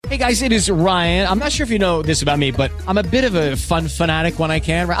Hey guys, it is Ryan. I'm not sure if you know this about me, but I'm a bit of a fun fanatic when I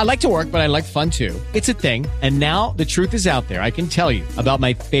can. I like to work, but I like fun too. It's a thing. And now the truth is out there. I can tell you about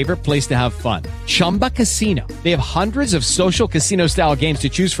my favorite place to have fun. Chumba Casino. They have hundreds of social casino style games to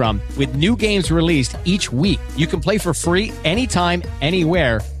choose from with new games released each week. You can play for free anytime,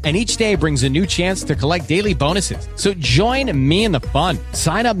 anywhere. And each day brings a new chance to collect daily bonuses. So join me in the fun.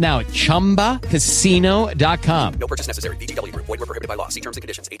 Sign up now at ChumbaCasino.com. No purchase necessary. VGW Group. Void where prohibited by law. See terms and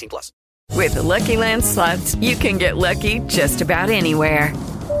conditions. 18+. With the Lucky Land Slots, you can get lucky just about anywhere.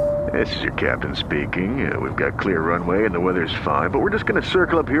 This is your captain speaking. We've got clear runway and the weather's fine, but we're just going to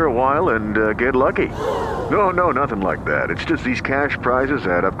circle up here a while and get lucky. No, nothing like that. It's just these cash prizes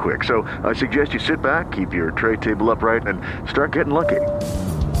add up quick. So I suggest you sit back, keep your tray table upright, and start getting lucky.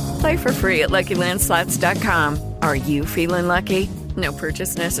 Play for free at LuckyLandSlots.com. Are you feeling lucky? No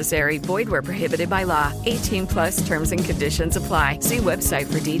purchase necessary. Void where prohibited by law. 18+ terms and conditions apply. See website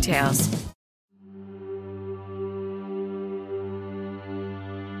for details.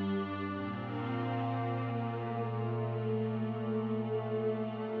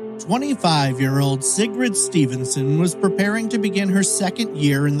 "25-year-old Sigrid Stevenson was preparing to begin her second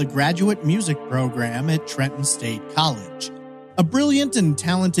year in the graduate music program at Trenton State College. A brilliant and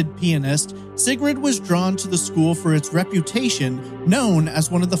talented pianist, Sigrid was drawn to the school for its reputation, known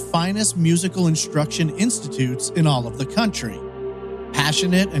as one of the finest musical instruction institutes in all of the country.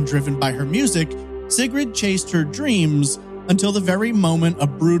 Passionate and driven by her music, Sigrid chased her dreams until the very moment a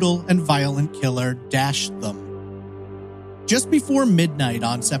brutal and violent killer dashed them. Just before midnight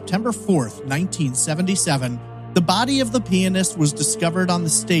on September 4th, 1977, the body of the pianist was discovered on the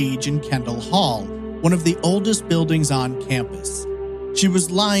stage in Kendall Hall, one of the oldest buildings on campus. She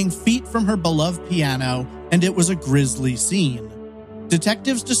was lying feet from her beloved piano, and it was a grisly scene.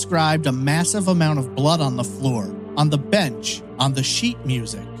 Detectives described a massive amount of blood on the floor, on the bench, on the sheet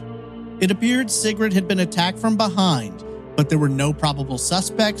music. It appeared Sigrid had been attacked from behind, but there were no probable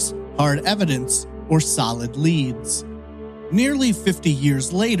suspects, hard evidence, or solid leads. Nearly 50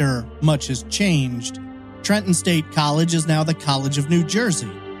 years later, much has changed. Trenton State College is now the College of New Jersey,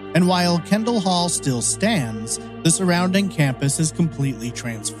 and while Kendall Hall still stands, the surrounding campus is completely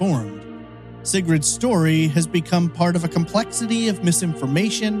transformed. Sigrid's story has become part of a complexity of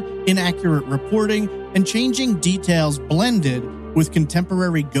misinformation, inaccurate reporting, and changing details blended with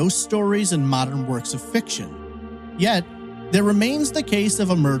contemporary ghost stories and modern works of fiction. Yet, there remains the case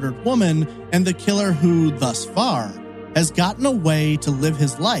of a murdered woman and the killer who, thus far, has gotten away to live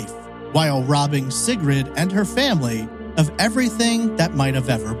his life while robbing Sigrid and her family of everything that might have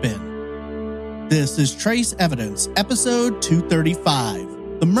ever been. This is Trace Evidence, episode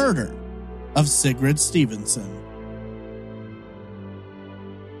 235, The Murder of Sigrid Stevenson.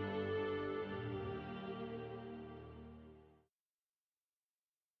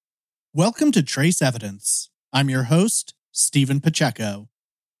 Welcome to Trace Evidence. I'm your host, Stephen Pacheco.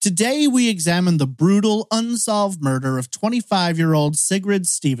 Today we examine the brutal, unsolved murder of 25-year-old Sigrid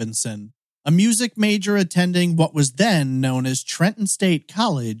Stevenson, a music major attending what was then known as Trenton State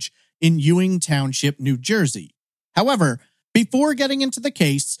College in Ewing Township, New Jersey. However, before getting into the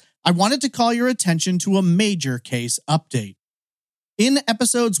case, I wanted to call your attention to a major case update. In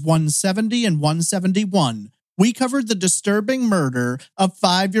episodes 170 and 171, we covered the disturbing murder of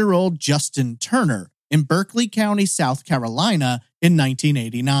 5-year-old Justin Turner in Berkeley County, South Carolina in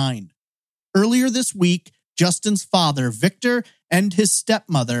 1989. Earlier this week, Justin's father, Victor, and his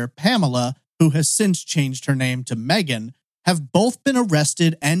stepmother, Pamela, who has since changed her name to Megan, have both been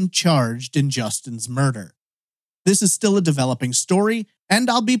arrested and charged in Justin's murder. This is still a developing story, and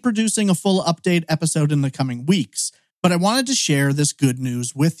I'll be producing a full update episode in the coming weeks, but I wanted to share this good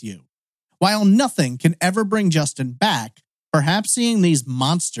news with you. While nothing can ever bring Justin back, perhaps seeing these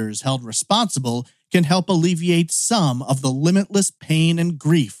monsters held responsible can help alleviate some of the limitless pain and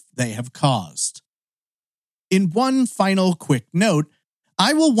grief they have caused. In one final quick note,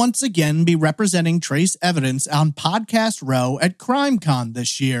 I will once again be representing Trace Evidence on Podcast Row at CrimeCon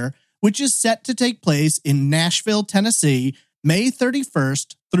this year, which is set to take place in Nashville, Tennessee, May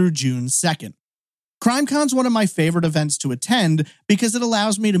 31st through June 2nd. CrimeCon's one of my favorite events to attend because it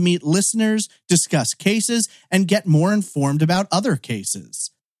allows me to meet listeners, discuss cases, and get more informed about other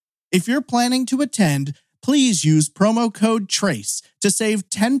cases. If you're planning to attend, please use promo code TRACE to save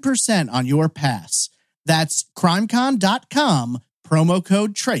 10% on your pass. That's crimecon.com, promo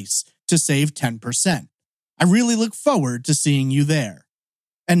code TRACE to save 10%. I really look forward to seeing you there.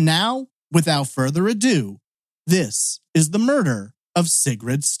 And now, without further ado, this is the murder of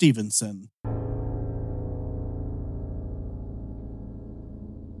Sigrid Stevenson.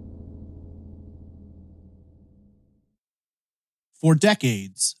 For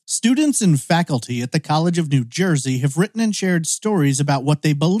decades, students and faculty at the College of New Jersey have written and shared stories about what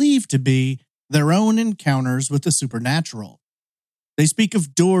they believe to be their own encounters with the supernatural. They speak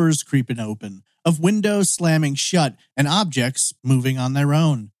of doors creeping open, of windows slamming shut, and objects moving on their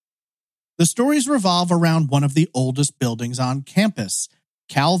own. The stories revolve around one of the oldest buildings on campus,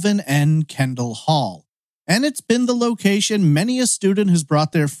 Calvin N. Kendall Hall, and it's been the location many a student has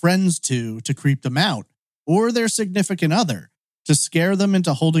brought their friends to creep them out, or their significant other, to scare them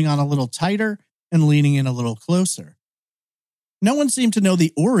into holding on a little tighter and leaning in a little closer. No one seemed to know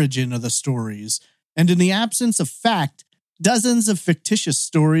the origin of the stories, and in the absence of fact, dozens of fictitious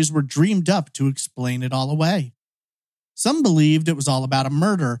stories were dreamed up to explain it all away. Some believed it was all about a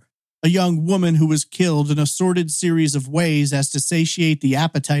murder, a young woman who was killed in a sordid series of ways as to satiate the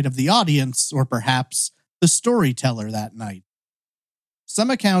appetite of the audience, or perhaps the storyteller that night.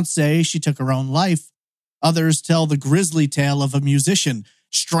 Some accounts say she took her own life. Others tell the grisly tale of a musician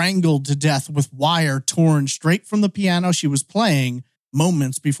strangled to death with wire torn straight from the piano she was playing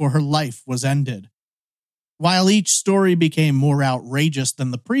moments before her life was ended. While each story became more outrageous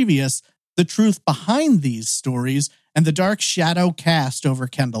than the previous, the truth behind these stories and the dark shadow cast over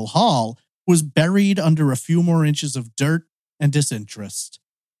Kendall Hall was buried under a few more inches of dirt and disinterest.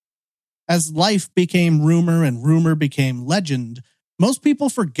 As life became rumor and rumor became legend, most people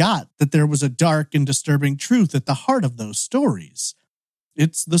forgot that there was a dark and disturbing truth at the heart of those stories.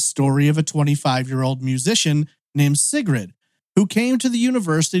 It's the story of a 25-year-old musician named Sigrid, who came to the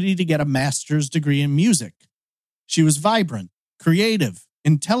university to get a master's degree in music. She was vibrant, creative,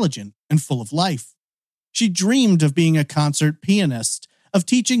 intelligent, and full of life. She dreamed of being a concert pianist, of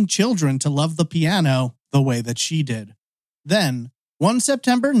teaching children to love the piano the way that she did. Then, one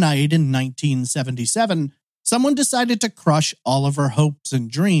September night in 1977, someone decided to crush all of her hopes and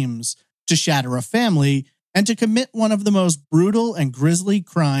dreams, to shatter a family, and to commit one of the most brutal and grisly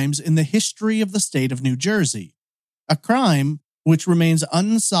crimes in the history of the state of New Jersey. A crime which remains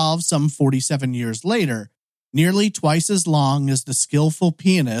unsolved some 47 years later, nearly twice as long as the skillful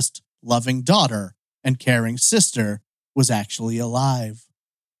pianist, loving daughter, and caring sister was actually alive.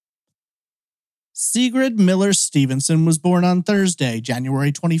 Sigrid Miller Stevenson was born on Thursday,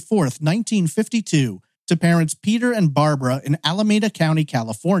 January 24th, 1952, to parents Peter and Barbara in Alameda County,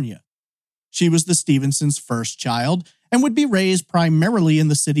 California. She was the Stevensons' first child and would be raised primarily in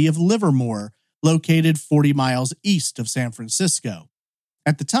the city of Livermore, located 40 miles east of San Francisco.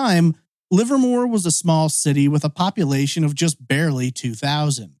 At the time, Livermore was a small city with a population of just barely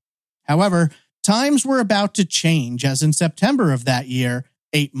 2,000. However, times were about to change as in September of that year,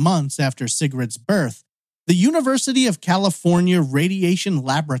 8 months after Sigrid's birth, the University of California Radiation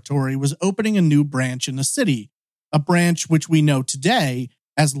Laboratory was opening a new branch in the city, a branch which we know today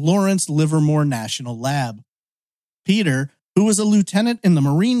as Lawrence Livermore National Lab. Peter, who was a lieutenant in the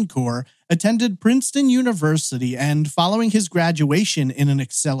Marine Corps, attended Princeton University, and following his graduation in an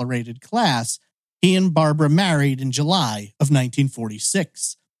accelerated class, he and Barbara married in July of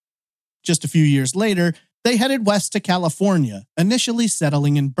 1946. Just a few years later, they headed west to California, initially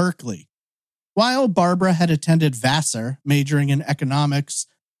settling in Berkeley. While Barbara had attended Vassar, majoring in economics,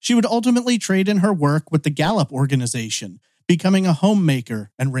 she would ultimately trade in her work with the Gallup organization, becoming a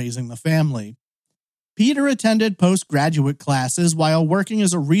homemaker and raising the family. Peter attended postgraduate classes while working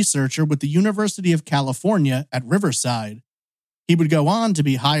as a researcher with the University of California at Riverside. He would go on to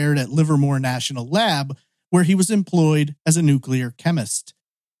be hired at Livermore National Lab, where he was employed as a nuclear chemist.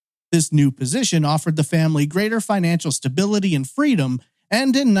 This new position offered the family greater financial stability and freedom,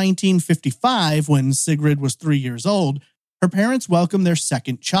 and in 1955, when Sigrid was 3 years old, her parents welcomed their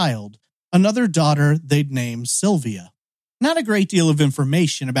second child, another daughter they'd named Sylvia. Not a great deal of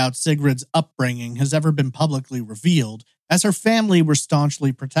information about Sigrid's upbringing has ever been publicly revealed, as her family were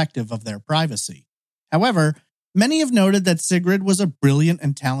staunchly protective of their privacy. However, many have noted that Sigrid was a brilliant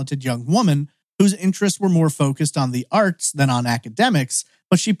and talented young woman whose interests were more focused on the arts than on academics,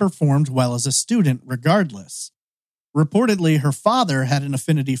 but she performed well as a student regardless. Reportedly, her father had an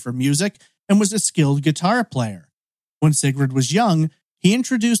affinity for music and was a skilled guitar player. When Sigrid was young, he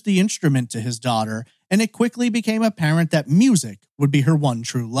introduced the instrument to his daughter, and it quickly became apparent that music would be her one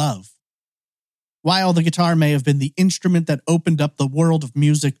true love. While the guitar may have been the instrument that opened up the world of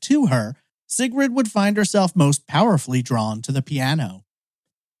music to her, Sigrid would find herself most powerfully drawn to the piano.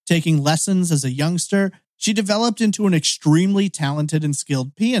 Taking lessons as a youngster, she developed into an extremely talented and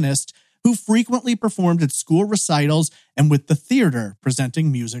skilled pianist who frequently performed at school recitals and with the theater,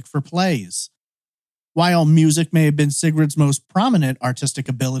 presenting music for plays. While music may have been Sigrid's most prominent artistic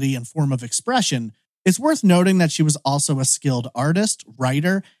ability and form of expression, it's worth noting that she was also a skilled artist,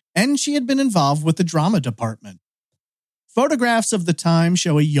 writer, and she had been involved with the drama department. Photographs of the time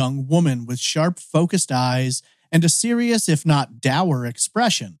show a young woman with sharp, focused eyes and a serious, if not dour,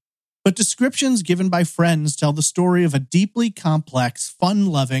 expression. But descriptions given by friends tell the story of a deeply complex,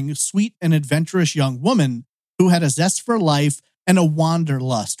 fun-loving, sweet, and adventurous young woman who had a zest for life and a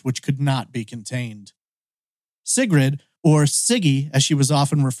wanderlust which could not be contained. Sigrid, or Siggy as she was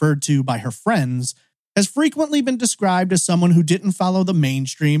often referred to by her friends, has frequently been described as someone who didn't follow the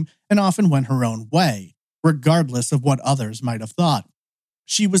mainstream and often went her own way, regardless of what others might have thought.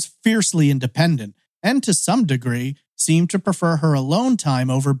 She was fiercely independent and, to some degree, seemed to prefer her alone time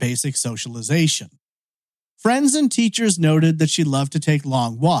over basic socialization. Friends and teachers noted that she loved to take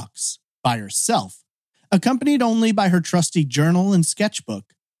long walks, by herself, accompanied only by her trusty journal and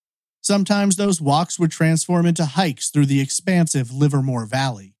sketchbook. Sometimes those walks would transform into hikes through the expansive Livermore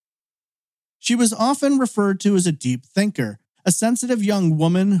Valley. She was often referred to as a deep thinker, a sensitive young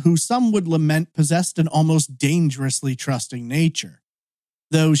woman who some would lament possessed an almost dangerously trusting nature.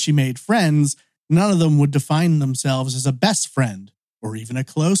 Though she made friends, none of them would define themselves as a best friend, or even a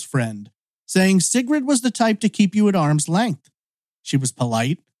close friend, saying Sigrid was the type to keep you at arm's length. She was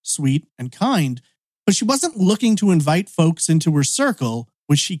polite, sweet, and kind, but she wasn't looking to invite folks into her circle,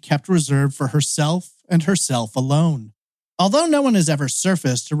 which she kept reserved for herself and herself alone. Although no one has ever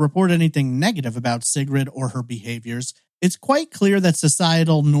surfaced to report anything negative about Sigrid or her behaviors, it's quite clear that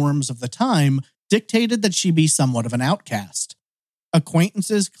societal norms of the time dictated that she be somewhat of an outcast.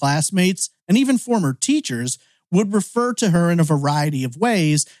 Acquaintances, classmates, and even former teachers would refer to her in a variety of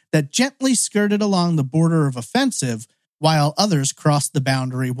ways that gently skirted along the border of offensive, while others crossed the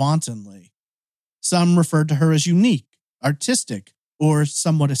boundary wantonly. Some referred to her as unique, artistic, or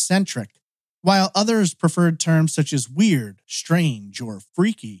somewhat eccentric, while others preferred terms such as weird, strange, or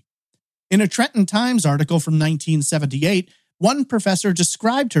freaky. In a Trenton Times article from 1978, one professor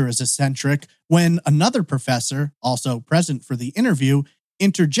described her as eccentric when another professor, also present for the interview,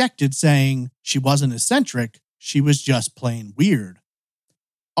 interjected saying she wasn't eccentric, she was just plain weird.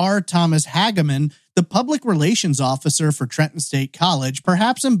 R. Thomas Hageman, the public relations officer for Trenton State College,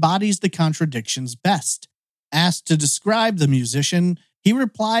 perhaps embodies the contradictions best. Asked to describe the musician, he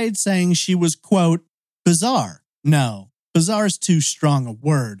replied saying she was, quote, bizarre. No, bizarre's too strong a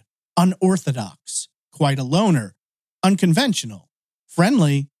word. Unorthodox, quite a loner. Unconventional,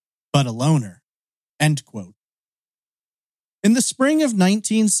 friendly, but a loner. End quote. In the spring of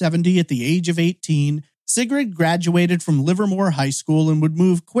 1970, at the age of 18, Sigrid graduated from Livermore High School and would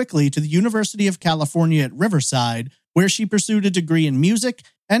move quickly to the University of California at Riverside, where she pursued a degree in music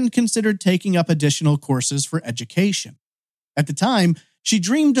and considered taking up additional courses for education. At the time, she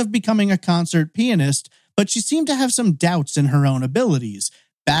dreamed of becoming a concert pianist, but she seemed to have some doubts in her own abilities,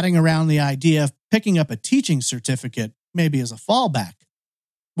 batting around the idea of picking up a teaching certificate, maybe as a fallback.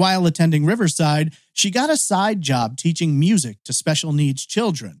 While attending Riverside, she got a side job teaching music to special needs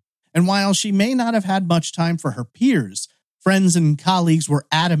children, and while she may not have had much time for her peers, friends and colleagues were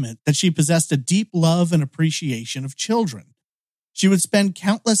adamant that she possessed a deep love and appreciation of children. She would spend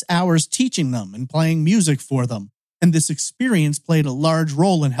countless hours teaching them and playing music for them, and this experience played a large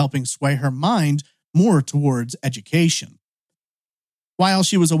role in helping sway her mind more towards education. While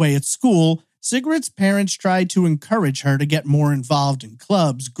she was away at school, Sigrid's parents tried to encourage her to get more involved in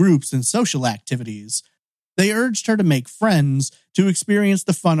clubs, groups, and social activities. They urged her to make friends, to experience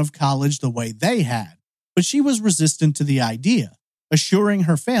the fun of college the way they had, but she was resistant to the idea, assuring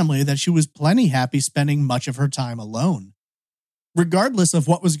her family that she was plenty happy spending much of her time alone. Regardless of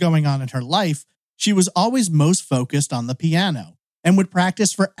what was going on in her life, she was always most focused on the piano and would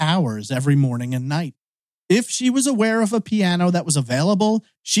practice for hours every morning and night. If she was aware of a piano that was available,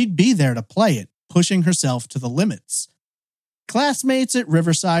 she'd be there to play it, pushing herself to the limits. Classmates at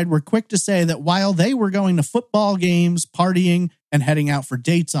Riverside were quick to say that while they were going to football games, partying, and heading out for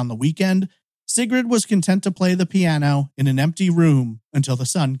dates on the weekend, Sigrid was content to play the piano in an empty room until the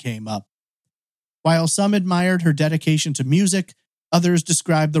sun came up. While some admired her dedication to music, others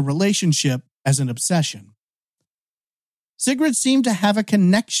described the relationship as an obsession. Sigrid seemed to have a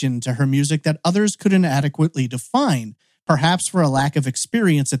connection to her music that others couldn't adequately define, perhaps for a lack of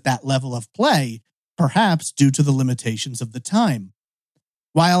experience at that level of play, perhaps due to the limitations of the time.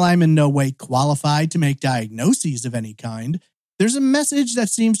 While I'm in no way qualified to make diagnoses of any kind, there's a message that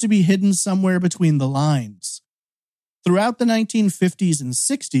seems to be hidden somewhere between the lines. Throughout the 1950s and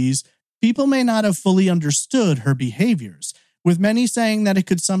 60s, people may not have fully understood her behaviors, with many saying that it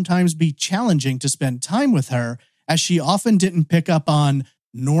could sometimes be challenging to spend time with her, as she often didn't pick up on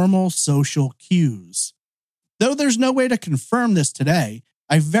normal social cues. Though there's no way to confirm this today,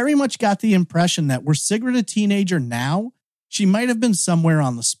 I very much got the impression that were Sigrid a teenager now, she might have been somewhere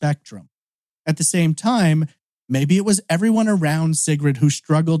on the spectrum. At the same time, Maybe it was everyone around Sigrid who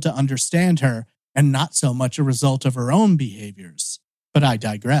struggled to understand her and not so much a result of her own behaviors. But I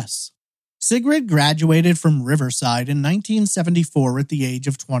digress. Sigrid graduated from Riverside in 1974 at the age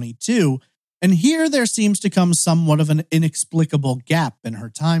of 22, and here there seems to come somewhat of an inexplicable gap in her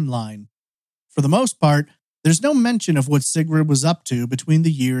timeline. For the most part, there's no mention of what Sigrid was up to between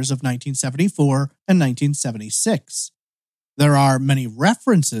the years of 1974 and 1976. There are many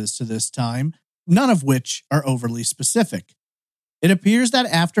references to this time, none of which are overly specific. It appears that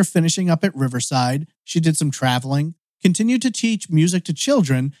after finishing up at Riverside, she did some traveling, continued to teach music to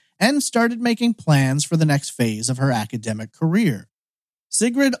children, and started making plans for the next phase of her academic career.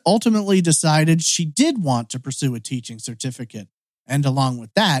 Sigrid ultimately decided she did want to pursue a teaching certificate, and along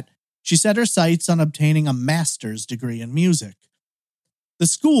with that, she set her sights on obtaining a master's degree in music. The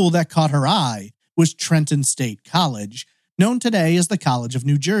school that caught her eye was Trenton State College, known today as the College of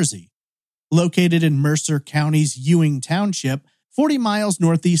New Jersey. Located in Mercer County's Ewing Township, 40 miles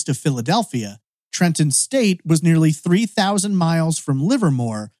northeast of Philadelphia, Trenton State was nearly 3,000 miles from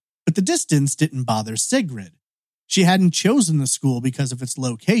Livermore, but the distance didn't bother Sigrid. She hadn't chosen the school because of its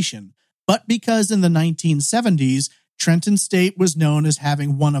location, but because in the 1970s, Trenton State was known as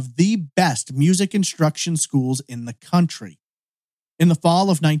having one of the best music instruction schools in the country. In the fall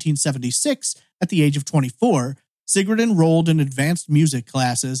of 1976, at the age of 24, Sigrid enrolled in advanced music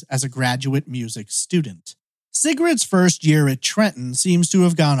classes as a graduate music student. Sigrid's first year at Trenton seems to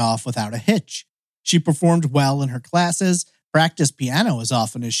have gone off without a hitch. She performed well in her classes, practiced piano as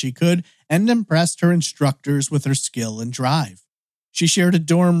often as she could, and impressed her instructors with her skill and drive. She shared a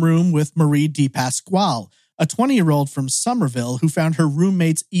dorm room with Marie DePasquale, a 20-year-old from Somerville who found her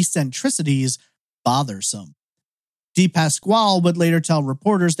roommate's eccentricities bothersome. DePasquale would later tell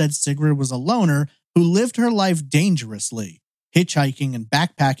reporters that Sigrid was a loner who lived her life dangerously, hitchhiking and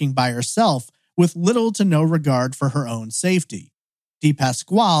backpacking by herself with little to no regard for her own safety.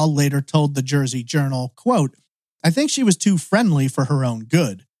 DePasquale later told the Jersey Journal, quote, "I think she was too friendly for her own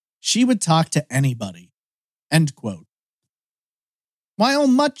good. She would talk to anybody." End quote. While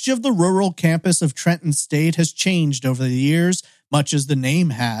much of the rural campus of Trenton State has changed over the years, much as the name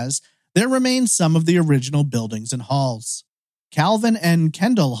has, there remain some of the original buildings and halls. Calvin N.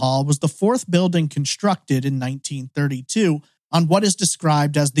 Kendall Hall was the fourth building constructed in 1932 on what is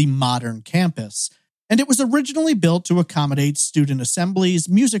described as the modern campus, and it was originally built to accommodate student assemblies,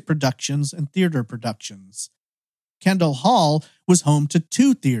 music productions, and theater productions. Kendall Hall was home to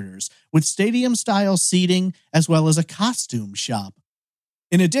 2 theaters, with stadium-style seating as well as a costume shop.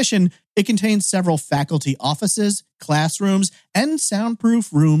 In addition, it contained several faculty offices, classrooms, and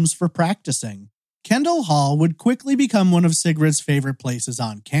soundproof rooms for practicing. Kendall Hall would quickly become one of Sigrid's favorite places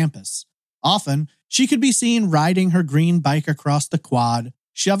on campus. Often, she could be seen riding her green bike across the quad,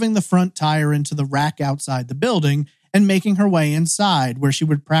 shoving the front tire into the rack outside the building, and making her way inside, where she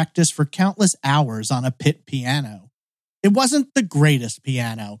would practice for countless hours on a pit piano. It wasn't the greatest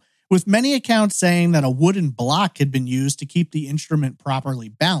piano, with many accounts saying that a wooden block had been used to keep the instrument properly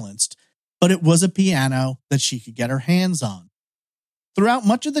balanced, but it was a piano that she could get her hands on. Throughout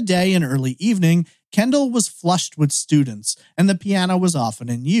much of the day and early evening, Kendall was flushed with students, and the piano was often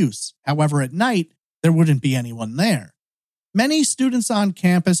in use. However, at night, there wouldn't be anyone there. Many students on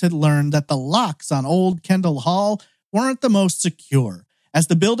campus had learned that the locks on old Kendall Hall weren't the most secure, as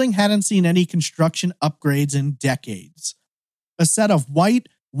the building hadn't seen any construction upgrades in decades. A set of white,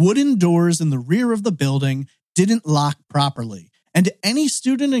 wooden doors in the rear of the building didn't lock properly, and any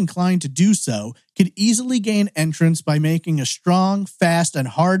student inclined to do so could easily gain entrance by making a strong, fast, and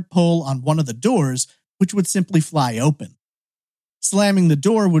hard pull on one of the doors, which would simply fly open. Slamming the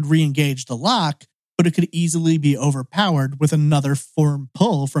door would re-engage the lock, but it could easily be overpowered with another firm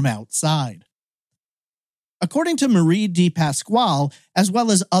pull from outside. According to Marie DePasquale, as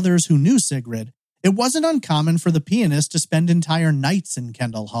well as others who knew Sigrid, it wasn't uncommon for the pianist to spend entire nights in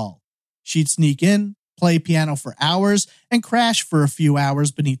Kendall Hall. She'd sneak in, play piano for hours, and crash for a few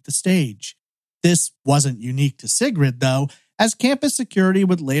hours beneath the stage. This wasn't unique to Sigrid, though, as campus security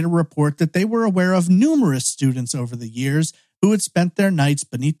would later report that they were aware of numerous students over the years who had spent their nights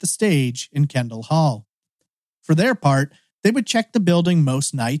beneath the stage in Kendall Hall. For their part, they would check the building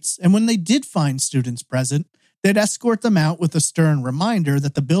most nights, and when they did find students present, they'd escort them out with a stern reminder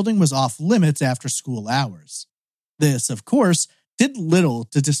that the building was off limits after school hours. This, of course, did little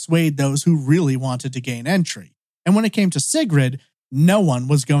to dissuade those who really wanted to gain entry, and when it came to Sigrid, no one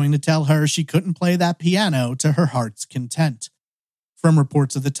was going to tell her she couldn't play that piano to her heart's content. From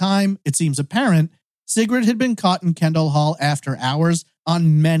reports of the time, it seems apparent Sigrid had been caught in Kendall Hall after hours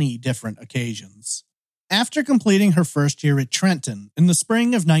on many different occasions. After completing her first year at Trenton in the spring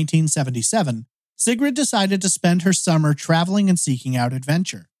of 1977, Sigrid decided to spend her summer traveling and seeking out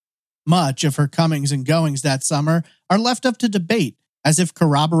adventure. Much of her comings and goings that summer are left up to debate, as if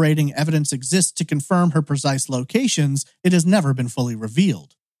corroborating evidence exists to confirm her precise locations, it has never been fully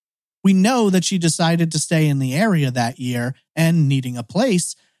revealed. We know that she decided to stay in the area that year, and needing a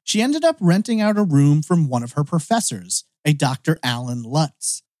place, she ended up renting out a room from one of her professors, a Dr. Alan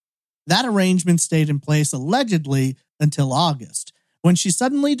Lutz. That arrangement stayed in place allegedly until August, when she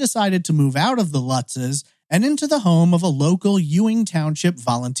suddenly decided to move out of the Lutzes and into the home of a local Ewing Township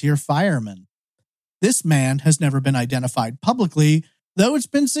volunteer fireman. This man has never been identified publicly, though it's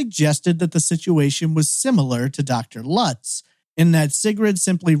been suggested that the situation was similar to Dr. Lutz, in that Sigrid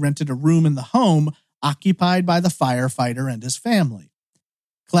simply rented a room in the home occupied by the firefighter and his family.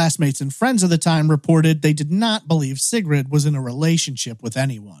 Classmates and friends of the time reported they did not believe Sigrid was in a relationship with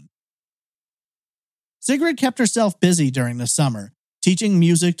anyone. Sigrid kept herself busy during the summer, teaching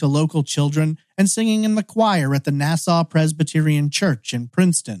music to local children and singing in the choir at the Nassau Presbyterian Church in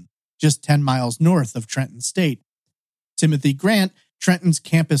Princeton, just 10 miles north of Trenton State. Timothy Grant, Trenton's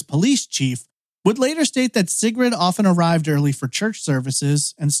campus police chief, would later state that Sigrid often arrived early for church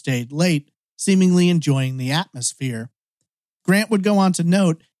services and stayed late, seemingly enjoying the atmosphere. Grant would go on to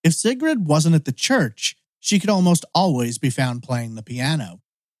note, if Sigrid wasn't at the church, she could almost always be found playing the piano.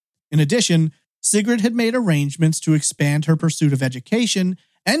 In addition, Sigrid had made arrangements to expand her pursuit of education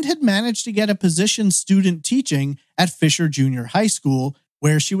and had managed to get a position student teaching at Fisher Junior High School,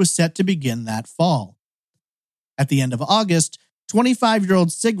 where she was set to begin that fall. At the end of August,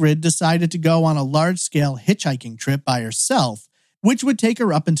 25-year-old Sigrid decided to go on a large-scale hitchhiking trip by herself, which would take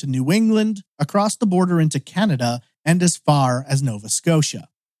her up into New England, across the border into Canada, and as far as Nova Scotia.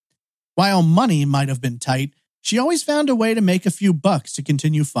 While money might have been tight, she always found a way to make a few bucks to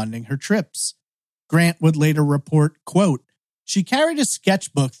continue funding her trips. Grant would later report, quote, "She carried a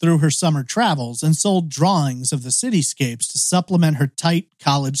sketchbook through her summer travels and sold drawings of the cityscapes to supplement her tight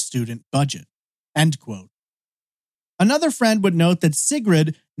college student budget." End quote. Another friend would note that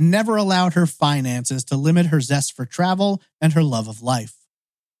Sigrid never allowed her finances to limit her zest for travel and her love of life.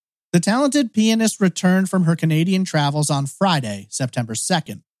 The talented pianist returned from her Canadian travels on Friday, September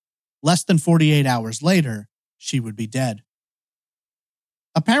 2nd. Less than 48 hours later, she would be dead.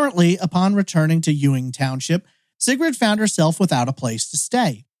 Apparently, upon returning to Ewing Township, Sigrid found herself without a place to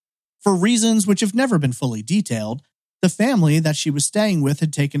stay. For reasons which have never been fully detailed, the family that she was staying with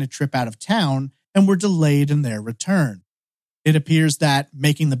had taken a trip out of town and were delayed in their return. It appears that,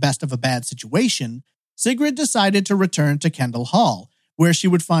 making the best of a bad situation, Sigrid decided to return to Kendall Hall, where she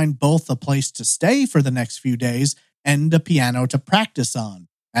would find both a place to stay for the next few days and a piano to practice on,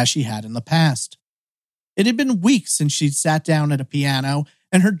 as she had in the past. It had been weeks since she'd sat down at a piano,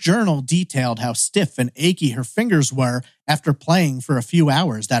 and her journal detailed how stiff and achy her fingers were after playing for a few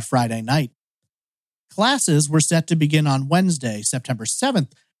hours that Friday night. Classes were set to begin on Wednesday, September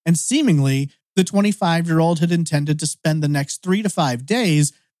 7th, and seemingly, the 25-year-old had intended to spend the next 3 to 5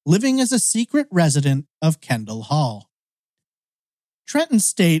 days living as a secret resident of Kendall Hall. Trenton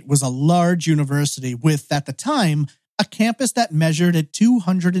State was a large university with, at the time, a campus that measured at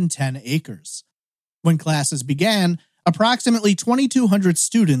 210 acres. When classes began, approximately 2,200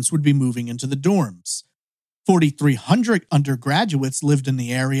 students would be moving into the dorms. 4,300 undergraduates lived in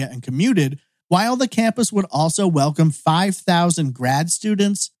the area and commuted, while the campus would also welcome 5,000 grad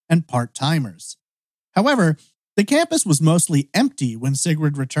students and part-timers. However, the campus was mostly empty when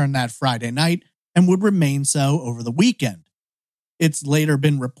Sigrid returned that Friday night and would remain so over the weekend. It's later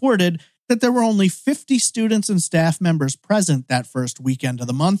been reported that there were only 50 students and staff members present that first weekend of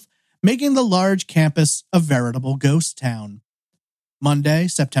the month, making the large campus a veritable ghost town. Monday,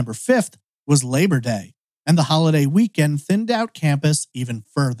 September 5th, was Labor Day, and the holiday weekend thinned out campus even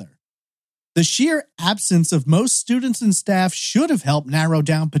further. The sheer absence of most students and staff should have helped narrow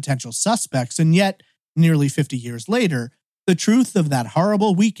down potential suspects, and yet, nearly 50 years later, the truth of that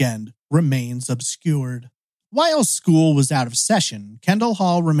horrible weekend remains obscured. While school was out of session, Kendall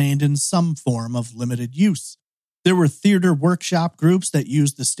Hall remained in some form of limited use. There were theater workshop groups that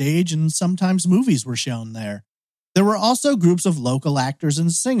used the stage, and sometimes movies were shown there. There were also groups of local actors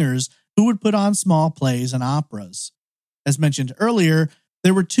and singers who would put on small plays and operas. As mentioned earlier,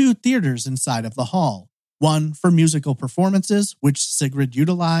 there were 2 theaters inside of the hall, one for musical performances, which Sigrid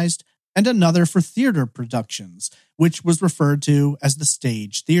utilized, and another for theater productions, which was referred to as the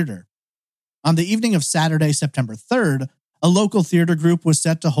Stage Theater. On the evening of Saturday, September 3rd, a local theater group was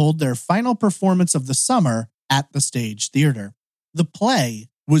set to hold their final performance of the summer at the Stage Theater. The play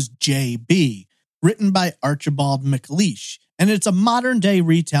was J.B., written by Archibald MacLeish, and it's a modern-day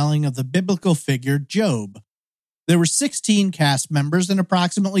retelling of the biblical figure Job. There were 16 cast members and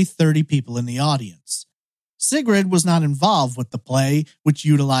approximately 30 people in the audience. Sigrid was not involved with the play, which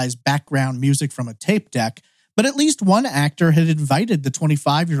utilized background music from a tape deck, but at least one actor had invited the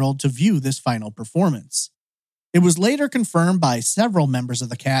 25-year-old to view this final performance. It was later confirmed by several members of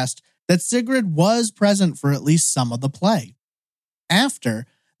the cast that Sigrid was present for at least some of the play. After,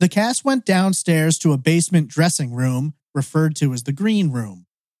 the cast went downstairs to a basement dressing room, referred to as the green room.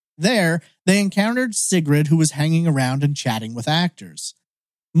 There, they encountered Sigrid, who was hanging around and chatting with actors.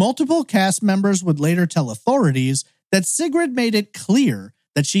 Multiple cast members would later tell authorities that Sigrid made it clear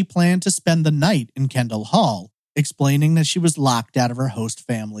that she planned to spend the night in Kendall Hall, explaining that she was locked out of her host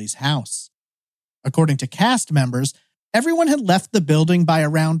family's house. According to cast members, everyone had left the building by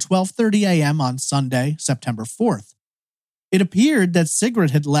around 12:30 a.m. on Sunday, September 4th. It appeared that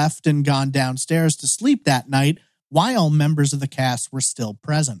Sigrid had left and gone downstairs to sleep that night while members of the cast were still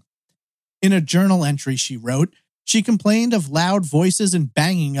present. In a journal entry she wrote, she complained of loud voices and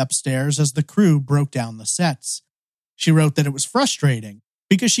banging upstairs as the crew broke down the sets. She wrote that it was frustrating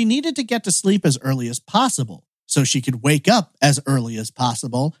because she needed to get to sleep as early as possible so she could wake up as early as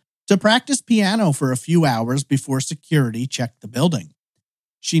possible to practice piano for a few hours before security checked the building.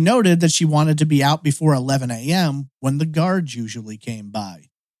 She noted that she wanted to be out before 11 a.m. when the guards usually came by.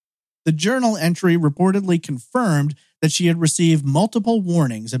 The journal entry reportedly confirmed that she had received multiple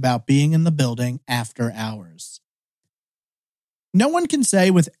warnings about being in the building after hours. No one can say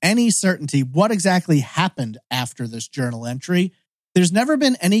with any certainty what exactly happened after this journal entry. There's never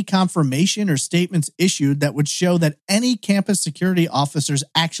been any confirmation or statements issued that would show that any campus security officers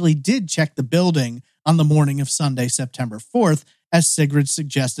actually did check the building on the morning of Sunday, September 4th, as Sigrid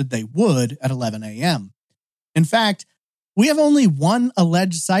suggested they would at 11 a.m. In fact, we have only one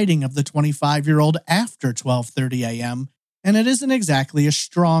alleged sighting of the 25-year-old after 12:30 a.m., and it isn't exactly a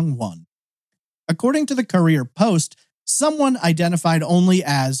strong one. According to the Courier-Post, someone identified only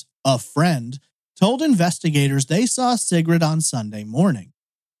as a friend told investigators they saw Sigrid on Sunday morning.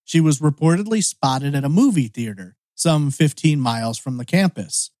 She was reportedly spotted at a movie theater, some 15 miles from the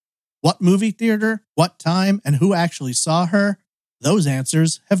campus. What movie theater, what time, and who actually saw her? Those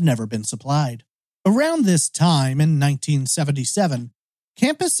answers have never been supplied. Around this time in 1977,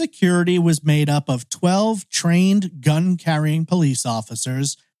 campus security was made up of 12 trained gun-carrying police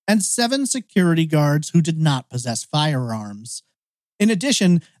officers and 7 security guards who did not possess firearms. In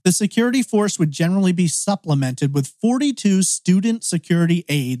addition, the security force would generally be supplemented with 42 student security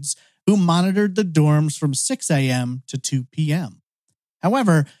aides who monitored the dorms from 6 a.m. to 2 p.m.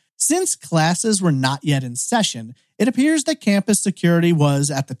 However, since classes were not yet in session, it appears that campus security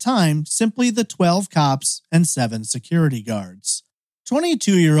was, at the time, simply the 12 cops and 7 security guards.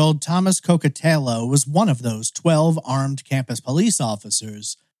 22-year-old Thomas Cocatello was one of those 12 armed campus police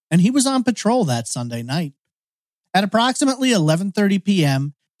officers, and he was on patrol that Sunday night. At approximately 11:30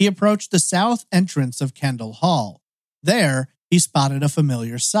 p.m., he approached the south entrance of Kendall Hall. There, he spotted a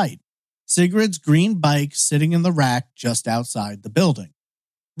familiar sight: Sigrid's green bike sitting in the rack just outside the building.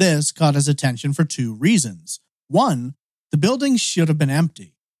 This caught his attention for 2 reasons. 1, the building should have been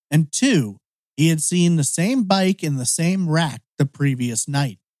empty, and 2, he had seen the same bike in the same rack the previous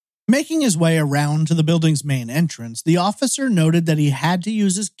night. Making his way around to the building's main entrance, the officer noted that he had to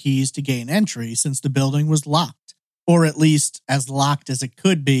use his keys to gain entry since the building was locked, or at least as locked as it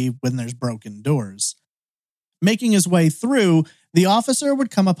could be when there's broken doors. Making his way through, the officer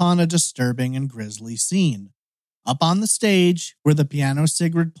would come upon a disturbing and grisly scene. Up on the stage, where the piano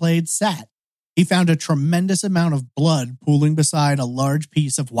Sigrid played sat, he found a tremendous amount of blood pooling beside a large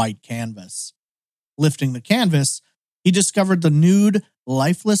piece of white canvas. Lifting the canvas, he discovered the nude,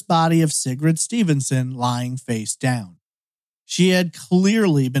 lifeless body of Sigrid Stevenson lying face down. She had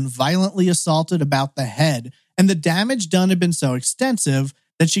clearly been violently assaulted about the head, and the damage done had been so extensive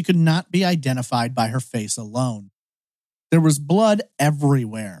that she could not be identified by her face alone. There was blood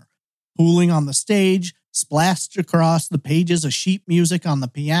everywhere, pooling on the stage, splashed across the pages of sheet music on the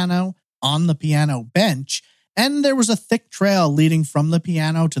piano bench, and there was a thick trail leading from the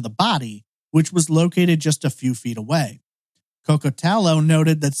piano to the body, which was located just a few feet away. Cocatello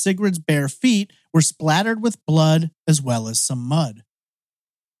noted that Sigrid's bare feet were splattered with blood as well as some mud.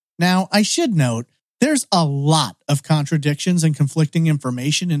 Now, I should note, there's a lot of contradictions and conflicting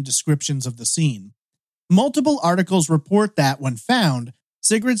information in descriptions of the scene. Multiple articles report that, when found,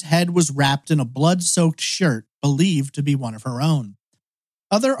 Sigrid's head was wrapped in a blood-soaked shirt believed to be one of her own.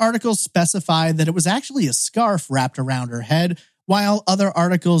 Other articles specify that it was actually a scarf wrapped around her head, while other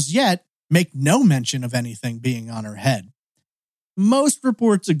articles yet make no mention of anything being on her head. Most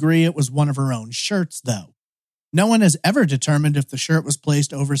reports agree it was one of her own shirts, though. No one has ever determined if the shirt was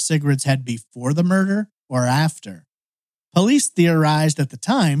placed over Sigrid's head before the murder or after. Police theorized at the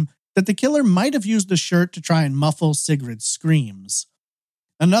time that the killer might have used the shirt to try and muffle Sigrid's screams.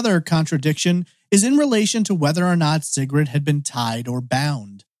 Another contradiction is in relation to whether or not Sigrid had been tied or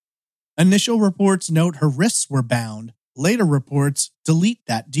bound. Initial reports note her wrists were bound. Later reports delete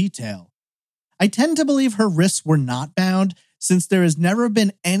that detail. I tend to believe her wrists were not bound, since there has never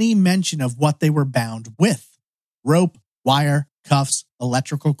been any mention of what they were bound with: rope, wire, cuffs,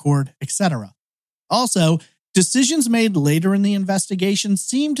 electrical cord, etc. Also, decisions made later in the investigation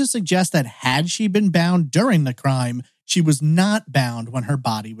seem to suggest that had she been bound during the crime, she was not bound when her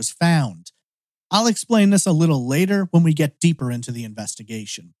body was found. I'll explain this a little later when we get deeper into the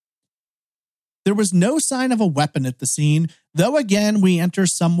investigation. There was no sign of a weapon at the scene, though again we enter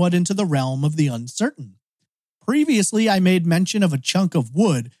somewhat into the realm of the uncertain. Previously, I made mention of a chunk of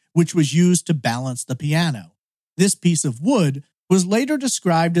wood which was used to balance the piano. This piece of wood was later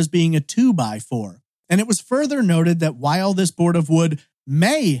described as being a 2x4, and it was further noted that while this board of wood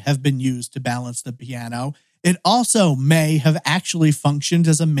may have been used to balance the piano, it also may have actually functioned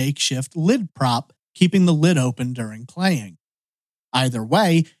as a makeshift lid prop, keeping the lid open during playing. Either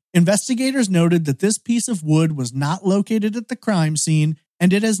way, investigators noted that this piece of wood was not located at the crime scene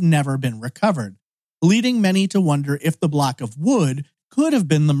and it has never been recovered, leading many to wonder if the block of wood could have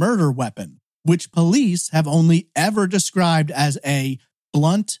been the murder weapon, which police have only ever described as a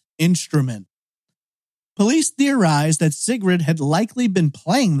blunt instrument. Police theorized that Sigrid had likely been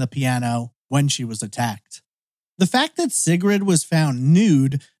playing the piano when she was attacked. The fact that Sigrid was found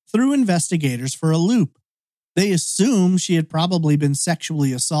nude threw investigators for a loop. They assume she had probably been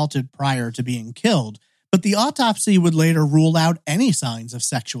sexually assaulted prior to being killed, but the autopsy would later rule out any signs of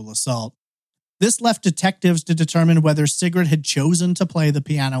sexual assault. This left detectives to determine whether Sigrid had chosen to play the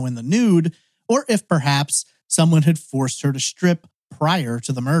piano in the nude, or if perhaps someone had forced her to strip prior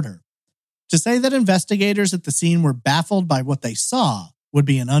to the murder. To say that investigators at the scene were baffled by what they saw would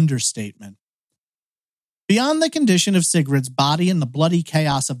be an understatement. Beyond the condition of Sigrid's body and the bloody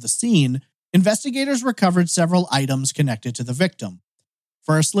chaos of the scene, investigators recovered several items connected to the victim.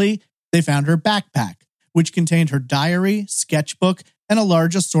 Firstly, they found her backpack, which contained her diary, sketchbook, and a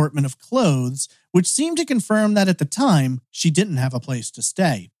large assortment of clothes, which seemed to confirm that at the time, she didn't have a place to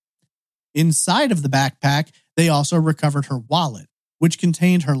stay. Inside of the backpack, they also recovered her wallet, which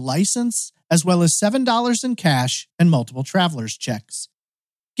contained her license, as well as $7 in cash and multiple traveler's checks.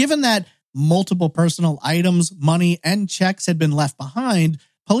 Given that multiple personal items, money, and checks had been left behind,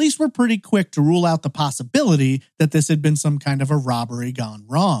 police were pretty quick to rule out the possibility that this had been some kind of a robbery gone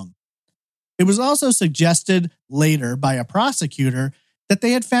wrong. It was also suggested later by a prosecutor that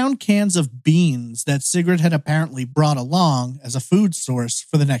they had found cans of beans that Sigrid had apparently brought along as a food source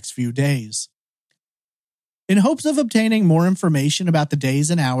for the next few days. In hopes of obtaining more information about the days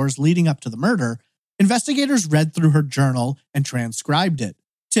and hours leading up to the murder, investigators read through her journal and transcribed it.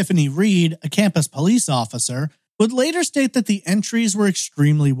 Tiffany Reed, a campus police officer, would later state that the entries were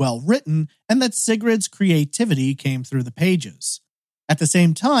extremely well written and that Sigrid's creativity came through the pages. At the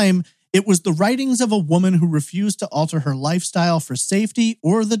same time, it was the writings of a woman who refused to alter her lifestyle for safety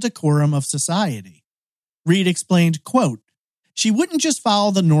or the decorum of society. Reed explained, quote, "She wouldn't just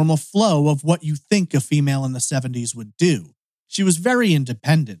follow the normal flow of what you think a female in the 70s would do. She was very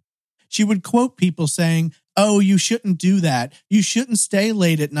independent. She would quote people saying, 'Oh, you shouldn't do that. You shouldn't stay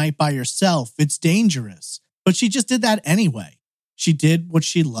late at night by yourself. It's dangerous.' But she just did that anyway. She did what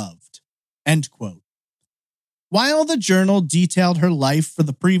she loved." End quote. While the journal detailed her life for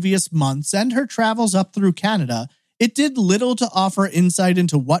the previous months and her travels up through Canada, it did little to offer insight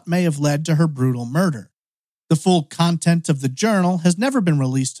into what may have led to her brutal murder. The full content of the journal has never been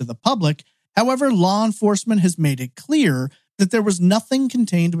released to the public. However, law enforcement has made it clear that there was nothing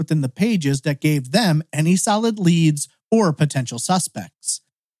contained within the pages that gave them any solid leads or potential suspects.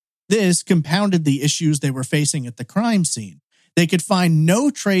 This compounded the issues they were facing at the crime scene. They could find no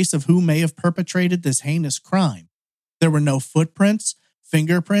trace of who may have perpetrated this heinous crime. There were no footprints,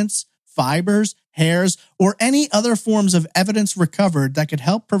 fingerprints, fibers, hairs, or any other forms of evidence recovered that could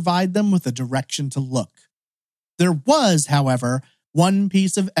help provide them with a direction to look. There was, however, one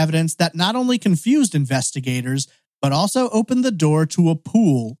piece of evidence that not only confused investigators, but also opened the door to a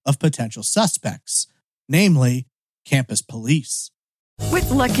pool of potential suspects, namely campus police. With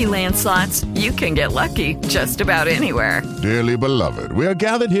Lucky Land Slots, you can get lucky just about anywhere. Dearly beloved, we are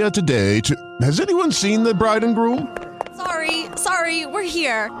gathered here today to... Has anyone seen the bride and groom? Sorry, we're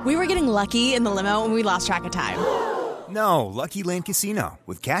here. We were getting lucky in the limo and we lost track of time. No, Lucky Land Casino,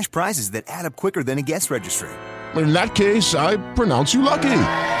 with cash prizes that add up quicker than a guest registry. In that case, I pronounce you lucky.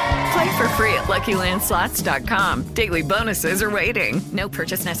 Play for free at LuckyLandSlots.com. Daily bonuses are waiting. No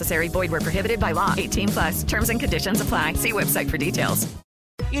purchase necessary. Void where prohibited by law. 18 plus. Terms and conditions apply. See website for details.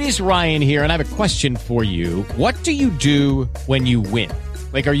 It is Ryan here, and I have a question for you. What do you do when you win?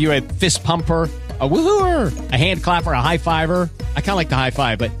 Like, are you a fist pumper, a woohooer, a hand clapper, a high fiver? I kind of like the high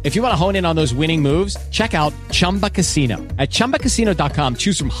five, but if you want to hone in on those winning moves, check out Chumba Casino. At ChumbaCasino.com,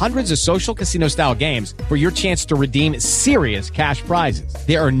 choose from hundreds of social casino-style games for your chance to redeem serious cash prizes.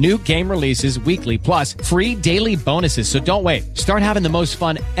 There are new game releases weekly, plus free daily bonuses. So don't wait. Start having the most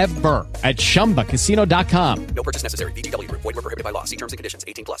fun ever at ChumbaCasino.com. No purchase necessary. VGW Group. Void where prohibited by law. See terms and conditions.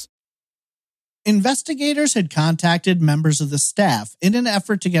 18 plus. Investigators had contacted members of the staff in an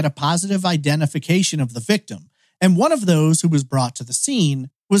effort to get a positive identification of the victim, and one of those who was brought to the scene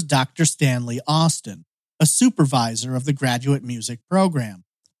was Dr. Stanley Austin, a supervisor of the graduate music program.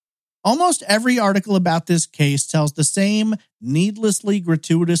 Almost every article about this case tells the same needlessly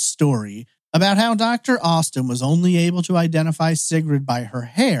gratuitous story about how Dr. Austin was only able to identify Sigrid by her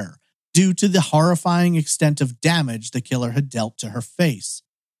hair due to the horrifying extent of damage the killer had dealt to her face.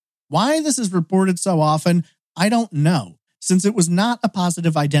 Why this is reported so often, I don't know, since it was not a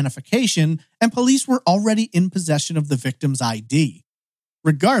positive identification and police were already in possession of the victim's ID.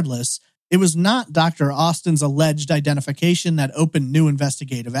 Regardless, it was not Dr. Austin's alleged identification that opened new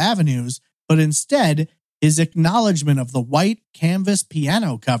investigative avenues, but instead his acknowledgement of the white canvas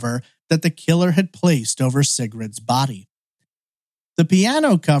piano cover that the killer had placed over Sigrid's body. The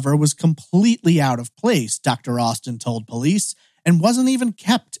piano cover was completely out of place, Dr. Austin told police, and wasn't even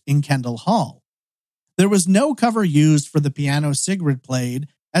kept in Kendall Hall. There was no cover used for the piano Sigrid played,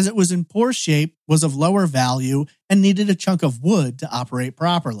 as it was in poor shape, was of lower value, and needed a chunk of wood to operate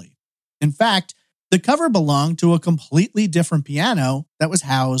properly. In fact, the cover belonged to a completely different piano that was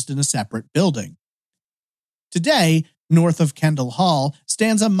housed in a separate building. Today, north of Kendall Hall,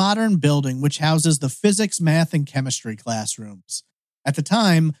 stands a modern building which houses the physics, math, and chemistry classrooms. At the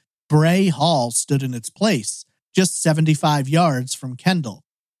time, Bray Hall stood in its place, just 75 yards from Kendall.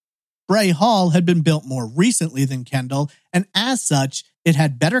 Bray Hall had been built more recently than Kendall, and as such, it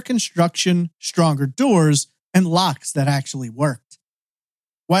had better construction, stronger doors, and locks that actually worked.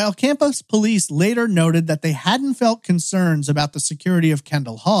 While campus police later noted that they hadn't felt concerns about the security of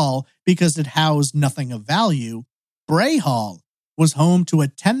Kendall Hall because it housed nothing of value, Bray Hall was home to a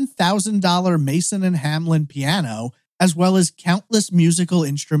 $10,000 Mason and Hamlin piano, as well as countless musical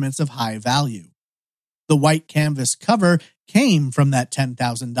instruments of high value. The white canvas cover came from that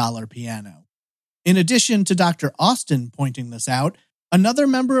 $10,000 piano. In addition to Dr. Austin pointing this out, another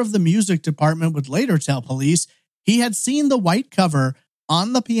member of the music department would later tell police he had seen the white cover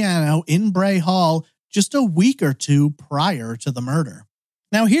on the piano in Bray Hall just a week or two prior to the murder.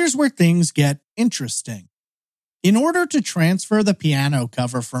 Now here's where things get interesting. In order to transfer the piano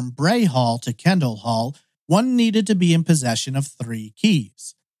cover from Bray Hall to Kendall Hall, one needed to be in possession of 3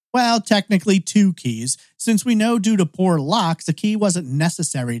 keys. Well, technically 2 keys, since we know due to poor locks, a key wasn't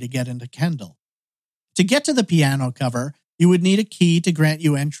necessary to get into Kendall. To get to the piano cover, you would need a key to grant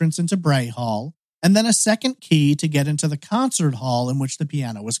you entrance into Bray Hall, and then a second key to get into the concert hall in which the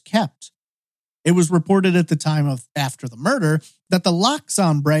piano was kept. It was reported at the time after the murder that the locks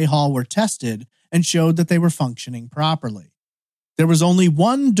on Bray Hall were tested and showed that they were functioning properly. There was only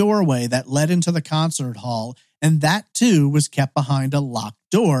one doorway that led into the concert hall, and that too was kept behind a locked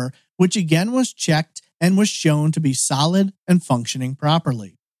door, which again was checked and was shown to be solid and functioning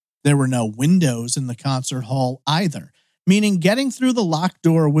properly. There were no windows in the concert hall either, meaning getting through the locked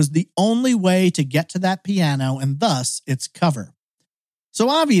door was the only way to get to that piano and thus its cover. So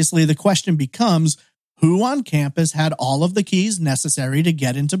obviously the question becomes, who on campus had all of the keys necessary to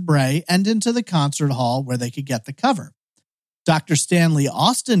get into Bray and into the concert hall where they could get the cover? Dr. Stanley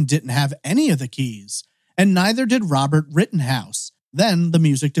Austin didn't have any of the keys, and neither did Robert Rittenhouse, then the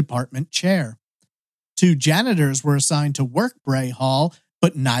music department chair. 2 janitors were assigned to work Bray Hall,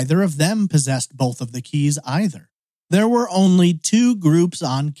 but neither of them possessed both of the keys either. There were only 2 groups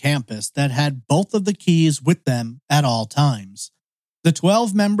on campus that had both of the keys with them at all times: the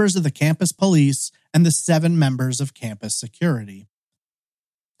 12 members of the campus police and the 7 members of campus security.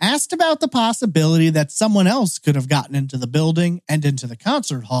 Asked about the possibility that someone else could have gotten into the building and into the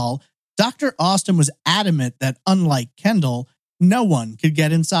concert hall, Dr. Austin was adamant that, unlike Kendall, no one could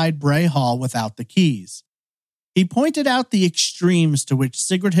get inside Bray Hall without the keys. He pointed out the extremes to which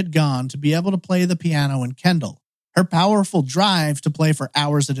Sigrid had gone to be able to play the piano in Kendall, her powerful drive to play for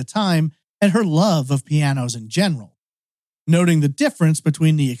hours at a time, and her love of pianos in general. Noting the difference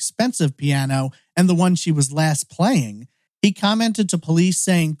between the expensive piano and the one she was last playing, he commented to police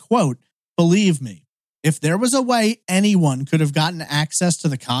saying, quote, "Believe me, If there was a way anyone could have gotten access to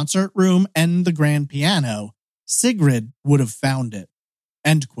the concert room and the grand piano, Sigrid would have found it.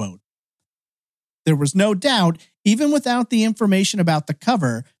 End quote. There was no doubt, even without the information about the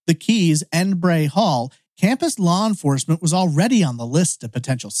cover, the keys, and Bray Hall, campus law enforcement was already on the list of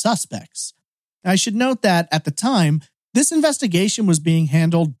potential suspects. I should note that, at the time, this investigation was being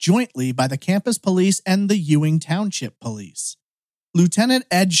handled jointly by the campus police and the Ewing Township Police. Lieutenant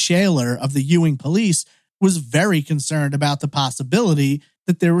Ed Shaler of the Ewing Police was very concerned about the possibility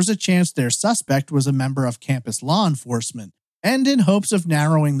that there was a chance their suspect was a member of campus law enforcement, and in hopes of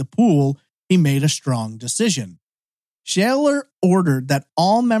narrowing the pool, he made a strong decision. Shaler ordered that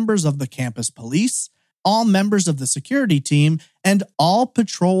all members of the campus police, all members of the security team, and all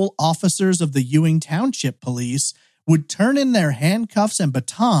patrol officers of the Ewing Township Police would turn in their handcuffs and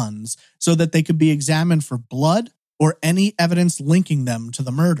batons so that they could be examined for blood or any evidence linking them to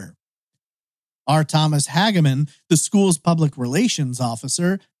the murder. R. Thomas Hageman, the school's public relations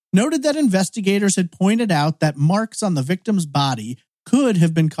officer, noted that investigators had pointed out that marks on the victim's body could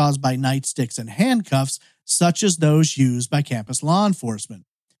have been caused by nightsticks and handcuffs, such as those used by campus law enforcement.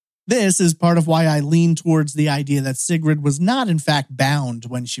 This is part of why I lean towards the idea that Sigrid was not in fact bound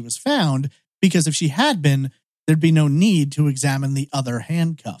when she was found, because if she had been, there'd be no need to examine the other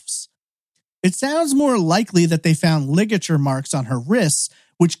handcuffs. It sounds more likely that they found ligature marks on her wrists,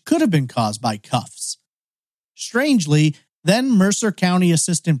 which could have been caused by cuffs. Strangely, then Mercer County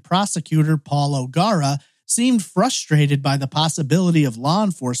Assistant Prosecutor Paul O'Gara seemed frustrated by the possibility of law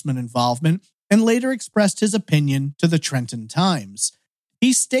enforcement involvement and later expressed his opinion to the Trenton Times.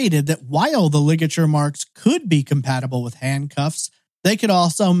 He stated that while the ligature marks could be compatible with handcuffs, they could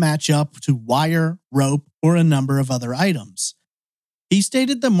also match up to wire, rope, or a number of other items. He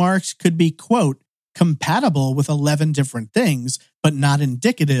stated the marks could be, quote, compatible with 11 different things, but not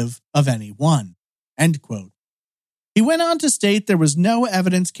indicative of any one, end quote. He went on to state there was no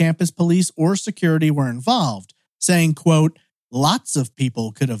evidence campus police or security were involved, saying, quote, lots of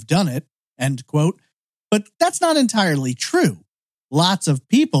people could have done it, end quote, but that's not entirely true. Lots of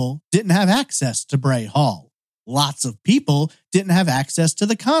people didn't have access to Bray Hall. Lots of people didn't have access to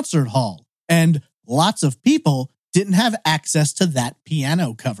the concert hall. And lots of people didn't have access to that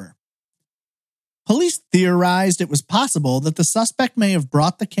piano cover. Police theorized it was possible that the suspect may have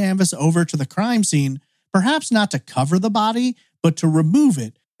brought the canvas over to the crime scene, perhaps not to cover the body, but to remove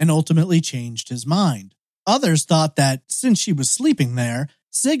it, and ultimately changed his mind. Others thought that, since she was sleeping there,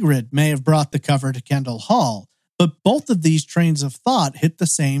 Sigrid may have brought the cover to Kendall Hall, but both of these trains of thought hit the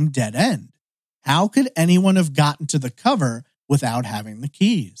same dead end. How could anyone have gotten to the cover without having the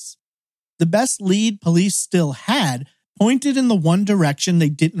keys? The best lead police still had pointed in the one direction they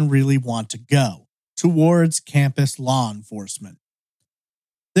didn't really want to go, towards campus law enforcement.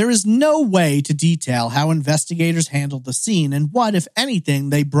 There is no way to detail how investigators handled the scene and what, if anything,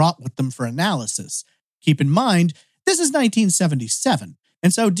 they brought with them for analysis. Keep in mind, this is 1977,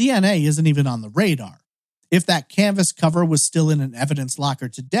 and so DNA isn't even on the radar. If that canvas cover was still in an evidence locker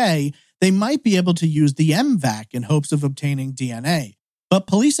today, they might be able to use the MVAC in hopes of obtaining DNA. But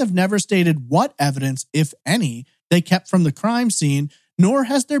police have never stated what evidence, if any, they kept from the crime scene, nor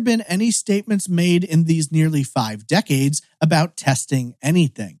has there been any statements made in these nearly 5 decades about testing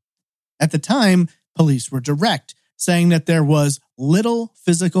anything. At the time, police were direct, saying that there was little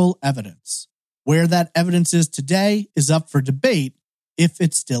physical evidence. Where that evidence is today is up for debate, if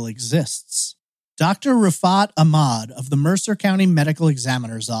it still exists. Dr. Rafat Ahmad of the Mercer County Medical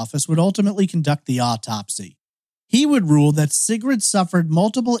Examiner's Office would ultimately conduct the autopsy. He would rule that Sigrid suffered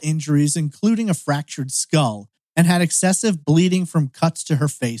multiple injuries, including a fractured skull, and had excessive bleeding from cuts to her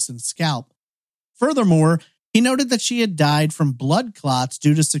face and scalp. Furthermore, he noted that she had died from blood clots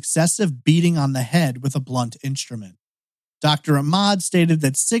due to successive beating on the head with a blunt instrument. Dr. Ahmad stated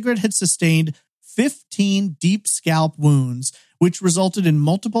that Sigrid had sustained 15 deep scalp wounds, which resulted in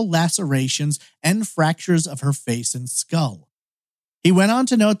multiple lacerations and fractures of her face and skull. He went on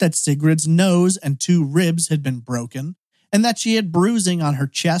to note that Sigrid's nose and 2 ribs had been broken, and that she had bruising on her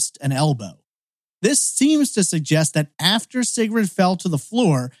chest and elbow. This seems to suggest that after Sigrid fell to the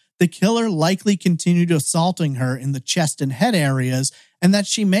floor, the killer likely continued assaulting her in the chest and head areas, and that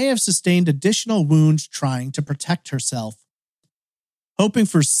she may have sustained additional wounds trying to protect herself. Hoping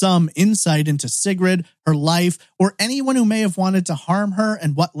for some insight into Sigrid, her life, or anyone who may have wanted to harm her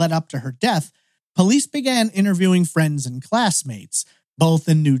and what led up to her death, police began interviewing friends and classmates, both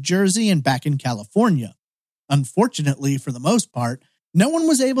in New Jersey and back in California. Unfortunately, for the most part, no one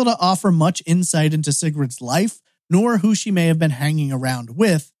was able to offer much insight into Sigrid's life, nor who she may have been hanging around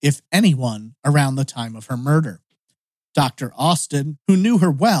with, if anyone, around the time of her murder. Dr. Austin, who knew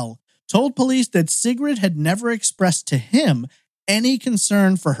her well, told police that Sigrid had never expressed to him any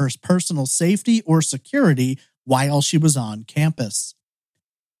concern for her personal safety or security while she was on campus.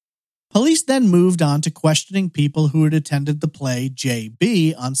 Police then moved on to questioning people who had attended the play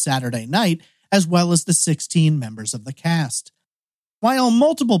JB on Saturday night, as well as the 16 members of the cast. While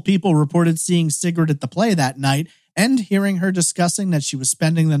multiple people reported seeing Sigrid at the play that night and hearing her discussing that she was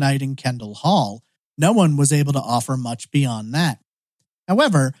spending the night in Kendall Hall, no one was able to offer much beyond that.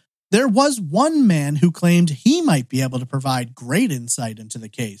 However, there was one man who claimed he might be able to provide great insight into the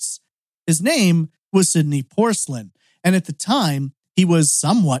case. His name was Sidney Porcelain, and at the time, he was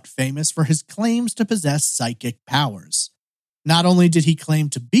somewhat famous for his claims to possess psychic powers. Not only did he claim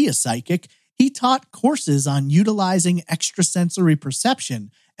to be a psychic, he taught courses on utilizing extrasensory perception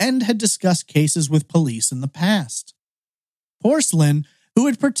and had discussed cases with police in the past. Porcelain, who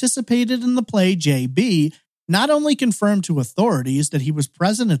had participated in the play JB, not only confirmed to authorities that he was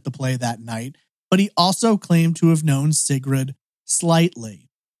present at the play that night, but he also claimed to have known Sigrid slightly.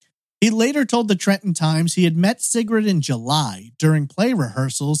 He later told the Trenton Times he had met Sigrid in July during play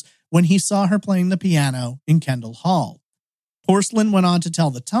rehearsals when he saw her playing the piano in Kendall Hall. Porcelain went on to tell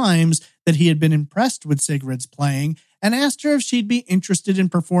the Times that he had been impressed with Sigrid's playing and asked her if she'd be interested in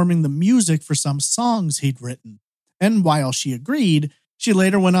performing the music for some songs he'd written. And while she agreed, she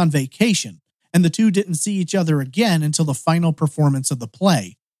later went on vacation, and the two didn't see each other again until the final performance of the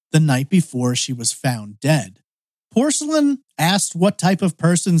play, the night before she was found dead. Porcelain, asked what type of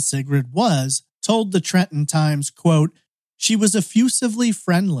person Sigrid was, told the Trenton Times, quote, "She was effusively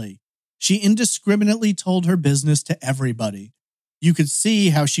friendly. She indiscriminately told her business to everybody. You could see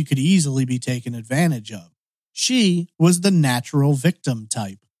how she could easily be taken advantage of. She was the natural victim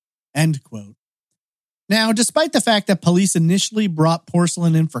type." End quote. Now, despite the fact that police initially brought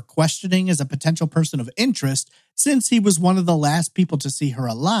Porcelain in for questioning as a potential person of interest, since he was one of the last people to see her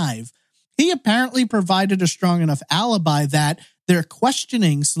alive, he apparently provided a strong enough alibi that their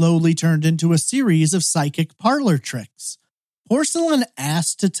questioning slowly turned into a series of psychic parlor tricks. Porcelain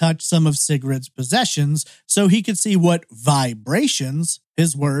asked to touch some of Sigrid's possessions so he could see what vibrations,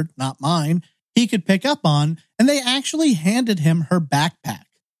 his word, not mine, he could pick up on, and they actually handed him her backpack.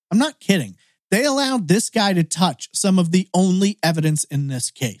 I'm not kidding. They allowed this guy to touch some of the only evidence in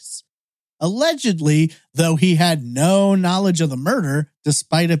this case. Allegedly, though he had no knowledge of the murder,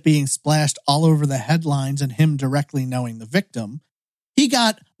 despite it being splashed all over the headlines and him directly knowing the victim, he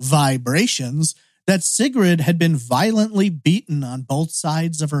got vibrations that Sigrid had been violently beaten on both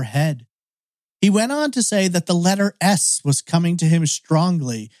sides of her head. He went on to say that the letter S was coming to him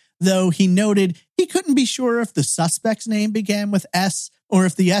strongly, though he noted he couldn't be sure if the suspect's name began with S or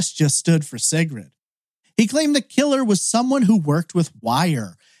if the S just stood for Sigrid. He claimed the killer was someone who worked with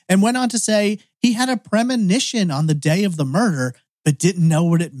wire, and went on to say he had a premonition on the day of the murder, but didn't know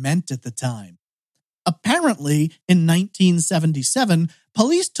what it meant at the time. Apparently, in 1977,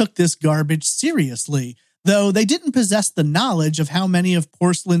 police took this garbage seriously, though they didn't possess the knowledge of how many of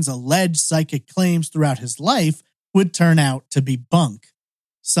Porcelain's alleged psychic claims throughout his life would turn out to be bunk.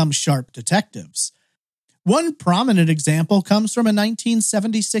 Some sharp detectives. One prominent example comes from a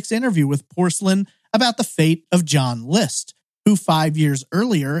 1976 interview with Porcelain about the fate of John List, who 5 years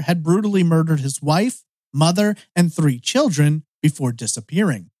earlier had brutally murdered his wife, mother, and 3 children before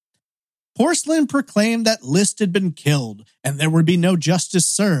disappearing. Porcelain proclaimed that List had been killed and there would be no justice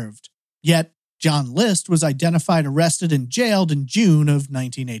served. Yet, John List was identified, arrested, and jailed in June of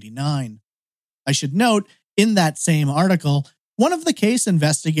 1989. I should note, in that same article, one of the case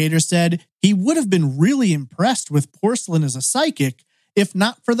investigators said he would have been really impressed with Porcelain as a psychic if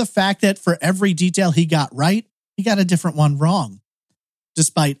not for the fact that for every detail he got right, he got a different one wrong.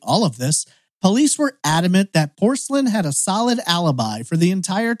 Despite all of this, police were adamant that Porcelain had a solid alibi for the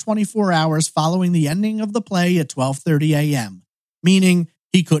entire 24 hours following the ending of the play at 12:30 a.m., meaning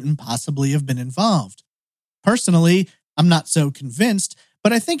he couldn't possibly have been involved. Personally, I'm not so convinced,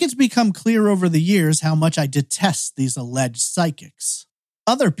 but I think it's become clear over the years how much I detest these alleged psychics.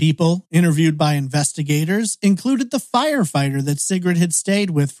 Other people interviewed by investigators included the firefighter that Sigrid had stayed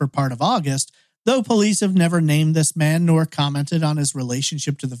with for part of August, though police have never named this man nor commented on his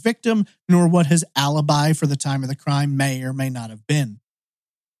relationship to the victim, nor what his alibi for the time of the crime may or may not have been.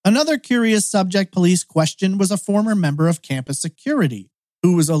 Another curious subject police questioned was a former member of campus security,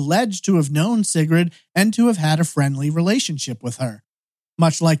 who was alleged to have known Sigrid and to have had a friendly relationship with her.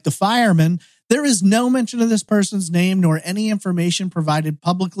 Much like the fireman, there is no mention of this person's name nor any information provided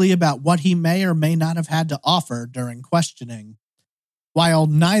publicly about what he may or may not have had to offer during questioning. While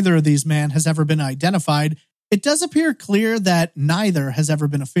neither of these men has ever been identified, it does appear clear that neither has ever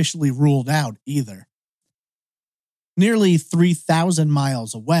been officially ruled out either. Nearly 3,000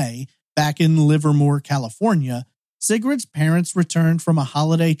 miles away, Back in Livermore, California, Sigrid's parents returned from a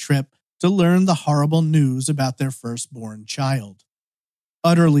holiday trip to learn the horrible news about their firstborn child.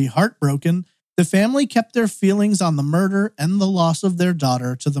 Utterly heartbroken, the family kept their feelings on the murder and the loss of their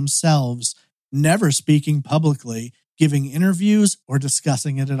daughter to themselves, never speaking publicly, giving interviews, or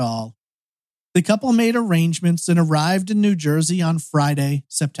discussing it at all. The couple made arrangements and arrived in New Jersey on Friday,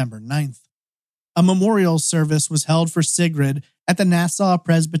 September 9th. A memorial service was held for Sigrid at the Nassau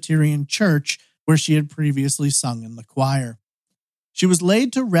Presbyterian Church, where she had previously sung in the choir. She was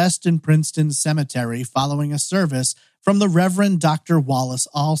laid to rest in Princeton Cemetery following a service from the Reverend Dr. Wallace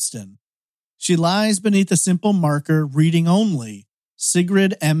Alston. She lies beneath a simple marker reading only,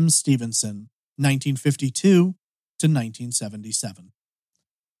 Sigrid M. Stevenson, 1952 to 1977.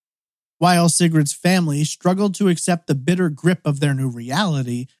 While Sigrid's family struggled to accept the bitter grip of their new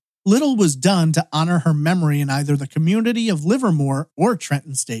reality, little was done to honor her memory in either the community of Livermore or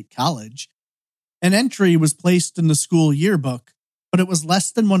Trenton State College. An entry was placed in the school yearbook, but it was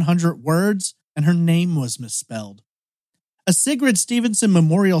less than 100 words and her name was misspelled. A Sigrid Stevenson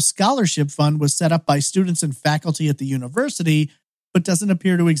Memorial Scholarship Fund was set up by students and faculty at the university, but doesn't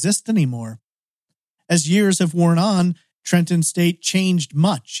appear to exist anymore. As years have worn on, Trenton State changed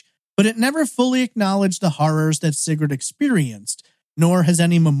much, but it never fully acknowledged the horrors that Sigrid experienced, nor has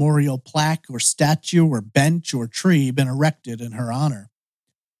any memorial plaque or statue or bench or tree been erected in her honor.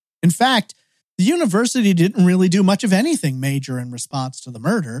 In fact, the university didn't really do much of anything major in response to the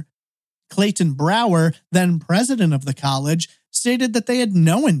murder. Clayton Brower, then president of the college, stated that they had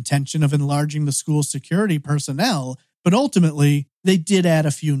no intention of enlarging the school's security personnel, but ultimately they did add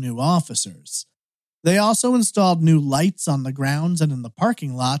a few new officers. They also installed new lights on the grounds and in the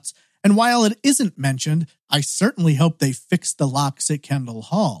parking lots, and while it isn't mentioned, I certainly hope they fixed the locks at Kendall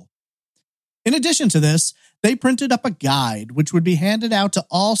Hall. In addition to this, they printed up a guide which would be handed out to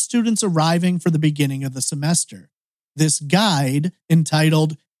all students arriving for the beginning of the semester. This guide,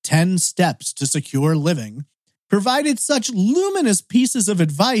 entitled 10 Steps to Secure Living, provided such luminous pieces of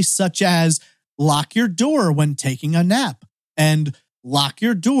advice such as lock your door when taking a nap and lock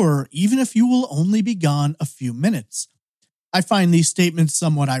your door even if you will only be gone a few minutes. I find these statements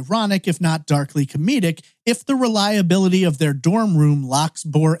somewhat ironic, if not darkly comedic, if the reliability of their dorm room locks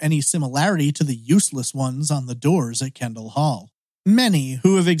bore any similarity to the useless ones on the doors at Kendall Hall. Many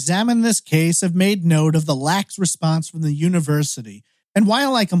who have examined this case have made note of the lax response from the university, and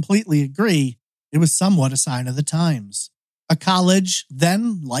while I completely agree, it was somewhat a sign of the times. A college,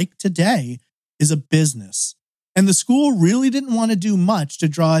 then like today, is a business, and the school really didn't want to do much to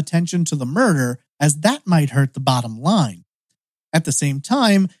draw attention to the murder, as that might hurt the bottom line. At the same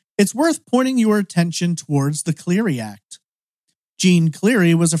time, it's worth pointing your attention towards the Cleary Act. Jean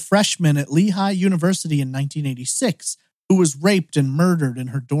Cleary was a freshman at Lehigh University in 1986 who was raped and murdered in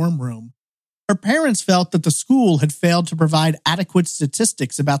her dorm room. Her parents felt that the school had failed to provide adequate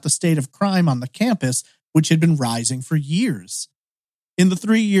statistics about the state of crime on the campus, which had been rising for years. In the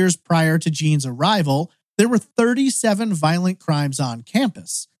 3 years prior to Jean's arrival, there were 37 violent crimes on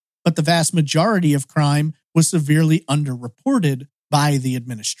campus, but the vast majority of crime was severely underreported by the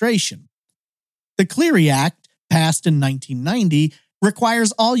administration. The Cleary Act, passed in 1990,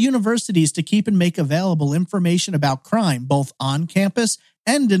 requires all universities to keep and make available information about crime both on campus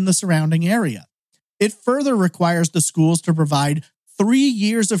and in the surrounding area. It further requires the schools to provide 3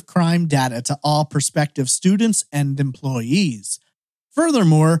 years of crime data to all prospective students and employees.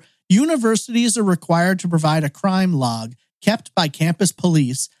 Furthermore, universities are required to provide a crime log kept by campus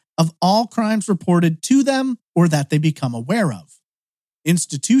police of all crimes reported to them or that they become aware of.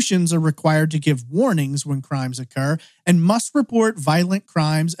 Institutions are required to give warnings when crimes occur and must report violent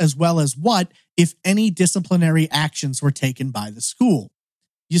crimes as well as what, if any, disciplinary actions were taken by the school.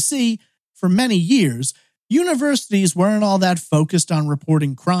 You see, for many years, universities weren't all that focused on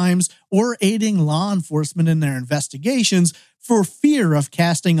reporting crimes or aiding law enforcement in their investigations for fear of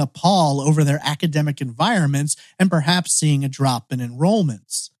casting a pall over their academic environments and perhaps seeing a drop in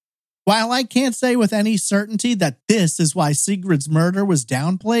enrollments. While I can't say with any certainty that this is why Sigrid's murder was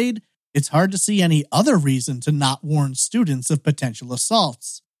downplayed, it's hard to see any other reason to not warn students of potential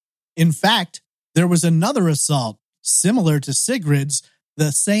assaults. In fact, there was another assault, similar to Sigrid's,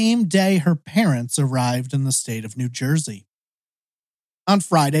 the same day her parents arrived in the state of New Jersey. On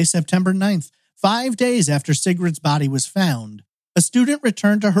Friday, September 9th, 5 days after Sigrid's body was found, a student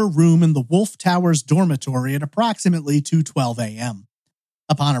returned to her room in the Wolf Towers dormitory at approximately 2:12 a.m.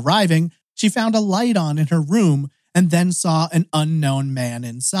 Upon arriving, she found a light on in her room and then saw an unknown man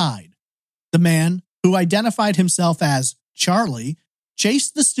inside. The man, who identified himself as Charlie,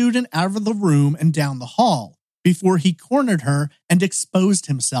 chased the student out of the room and down the hall, before he cornered her and exposed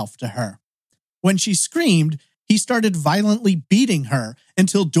himself to her. When she screamed, he started violently beating her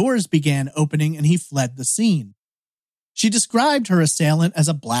until doors began opening and he fled the scene. She described her assailant as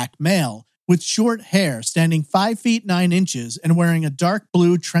a black male with short hair, standing 5 feet 9 inches and wearing a dark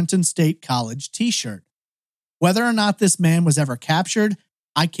blue Trenton State College t-shirt. Whether or not this man was ever captured,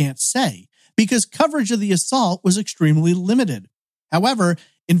 I can't say, because coverage of the assault was extremely limited. However,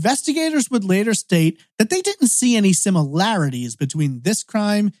 investigators would later state that they didn't see any similarities between this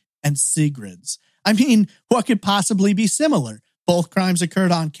crime and Sigrid's. I mean, what could possibly be similar? Both crimes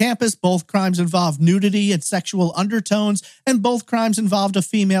occurred on campus, both crimes involved nudity and sexual undertones, and both crimes involved a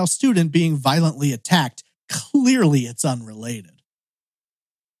female student being violently attacked. Clearly, it's unrelated.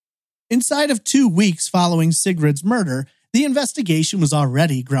 Inside of 2 weeks following Sigrid's murder, the investigation was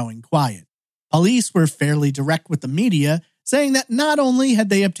already growing quiet. Police were fairly direct with the media, saying that not only had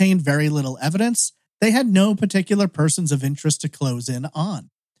they obtained very little evidence, they had no particular persons of interest to close in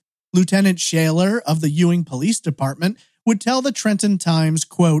on. Lieutenant Shaler of the Ewing Police Department would tell the Trenton Times,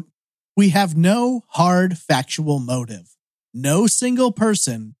 quote, "We have no hard factual motive. No single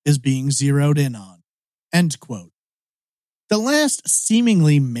person is being zeroed in on," end quote. The last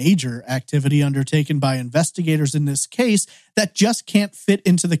seemingly major activity undertaken by investigators in this case that just can't fit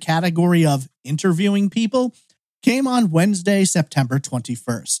into the category of interviewing people came on Wednesday, September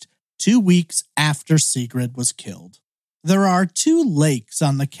 21st, 2 weeks after Sigrid was killed. There are 2 lakes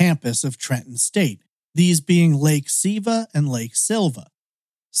on the campus of Trenton State, these being Lake Siva and Lake Silva.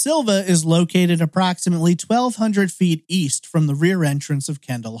 Silva is located approximately 1,200 feet east from the rear entrance of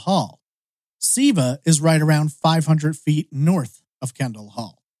Kendall Hall. Siva is right around 500 feet north of Kendall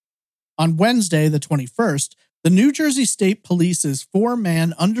Hall. On Wednesday, the 21st, the New Jersey State Police's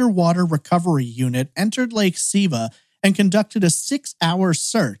 4-man underwater recovery unit entered Lake Siva and conducted a 6-hour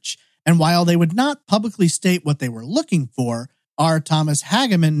search, and while they would not publicly state what they were looking for, R. Thomas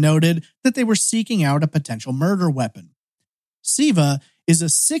Hageman noted that they were seeking out a potential murder weapon. Siva is a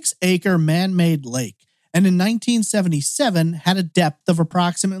 6-acre man-made lake, and in 1977 had a depth of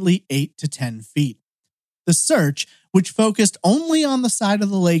approximately 8 to 10 feet. The search, which focused only on the side of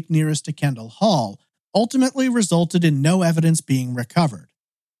the lake nearest to Kendall Hall, ultimately resulted in no evidence being recovered.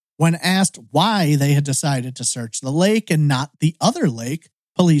 When asked why they had decided to search the lake and not the other lake,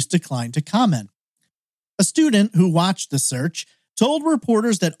 police declined to comment. A student who watched the search told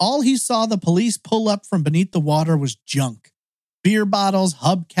reporters that all he saw the police pull up from beneath the water was junk. Beer bottles,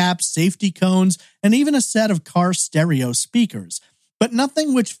 hubcaps, safety cones, and even a set of car stereo speakers, but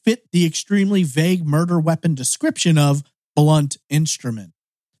nothing which fit the extremely vague murder weapon description of blunt instrument.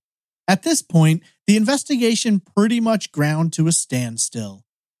 At this point, the investigation pretty much ground to a standstill.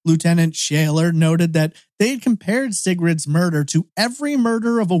 Lieutenant Shaler noted that they had compared Sigrid's murder to every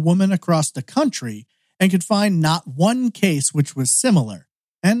murder of a woman across the country and could find not one case which was similar,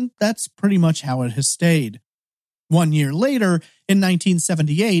 and that's pretty much how it has stayed. 1 year later, in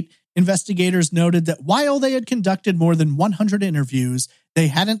 1978, investigators noted that while they had conducted more than 100 interviews, they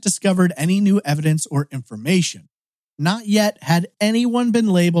hadn't discovered any new evidence or information. Not yet had anyone been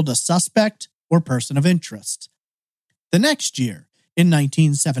labeled a suspect or person of interest. The next year, in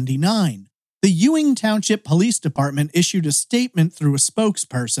 1979, the Ewing Township Police Department issued a statement through a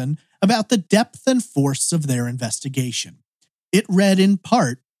spokesperson about the depth and force of their investigation. It read in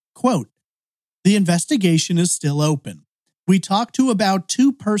part, quote, "The investigation is still open. We talk to about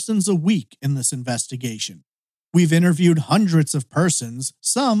 2 persons a week in this investigation. We've interviewed hundreds of persons,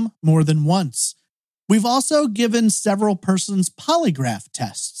 some more than once. We've also given several persons polygraph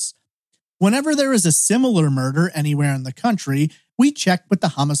tests. Whenever there is a similar murder anywhere in the country, we check with the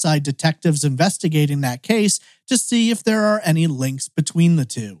homicide detectives investigating that case to see if there are any links between the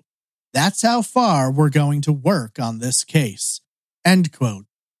two. That's how far we're going to work on this case." End quote.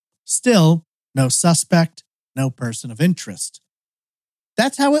 Still, no suspect, no person of interest.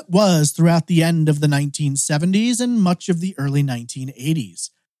 That's how it was throughout the end of the 1970s and much of the early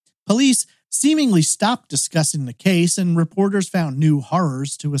 1980s. Police seemingly stopped discussing the case, and reporters found new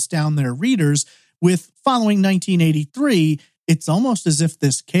horrors to astound their readers with, following 1983, it's almost as if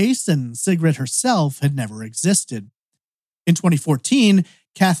this case and Sigrid herself had never existed. In 2014,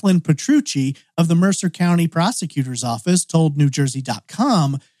 Kathleen Petrucci of the Mercer County Prosecutor's Office told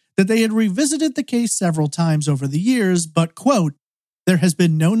NewJersey.com that they had revisited the case several times over the years, but, quote, "There has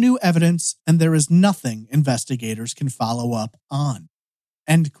been no new evidence and there is nothing investigators can follow up on,"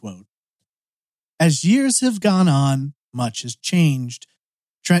 end quote. As years have gone on, much has changed.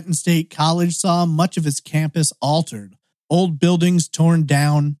 Trenton State College saw much of its campus altered, old buildings torn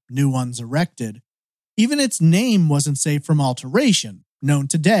down, new ones erected. Even its name wasn't safe from alteration, known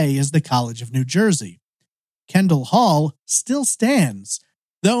today as the College of New Jersey. Kendall Hall still stands,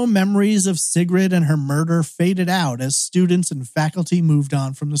 though memories of Sigrid and her murder faded out as students and faculty moved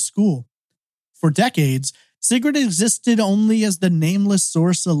on from the school. For decades, Sigrid existed only as the nameless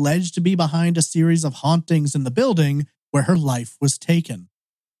source alleged to be behind a series of hauntings in the building where her life was taken.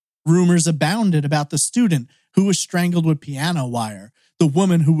 Rumors abounded about the student who was strangled with piano wire, the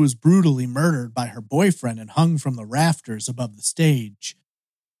woman who was brutally murdered by her boyfriend and hung from the rafters above the stage.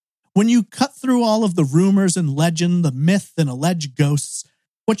 When you cut through all of the rumors and legend, the myth and alleged ghosts,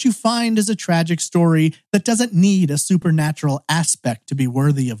 what you find is a tragic story that doesn't need a supernatural aspect to be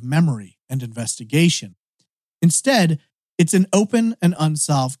worthy of memory and investigation. Instead, it's an open and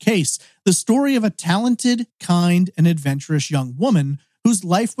unsolved case, the story of a talented, kind, and adventurous young woman whose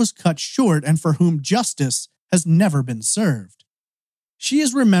life was cut short and for whom justice has never been served. She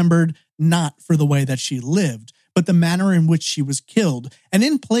is remembered not for the way that she lived, but the manner in which she was killed, and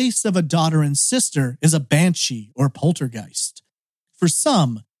in place of a daughter and sister is a banshee or poltergeist. For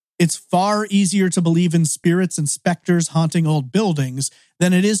some, it's far easier to believe in spirits and specters haunting old buildings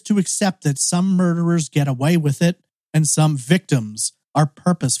than it is to accept that some murderers get away with it and some victims are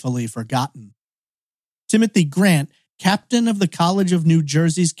purposefully forgotten. Timothy Grant, captain of the College of New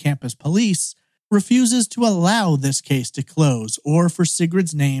Jersey's campus police, refuses to allow this case to close or for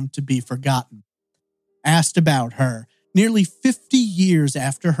Sigrid's name to be forgotten. Asked about her, nearly 50 years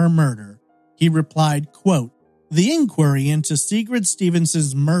after her murder, he replied, quote, "The inquiry into Sigrid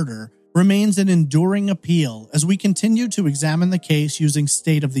Stevenson's murder remains an enduring appeal as we continue to examine the case using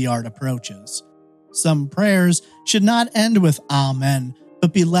state-of-the-art approaches. Some prayers should not end with amen,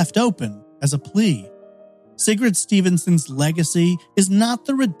 but be left open as a plea. Sigrid Stevenson's legacy is not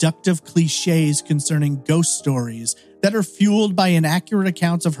the reductive cliches concerning ghost stories that are fueled by inaccurate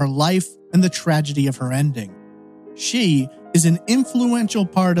accounts of her life and the tragedy of her ending. She is an influential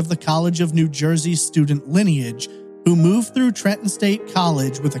part of the College of New Jersey's student lineage who moved through Trenton State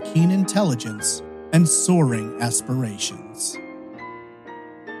College with a keen intelligence and soaring aspirations."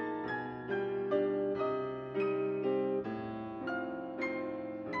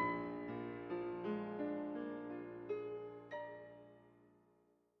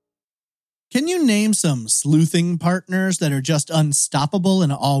 Can you name some sleuthing partners that are just unstoppable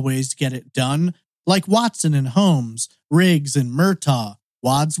and always get it done? Like Watson and Holmes, Riggs and Murtaugh,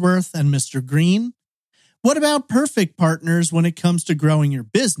 Wadsworth and Mr. Green? What about perfect partners when it comes to growing your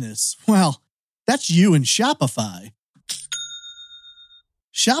business? Well, that's you and Shopify.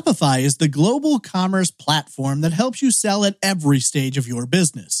 Shopify is the global commerce platform that helps you sell at every stage of your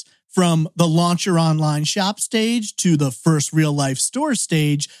business. From the launch your online shop stage to the first real-life store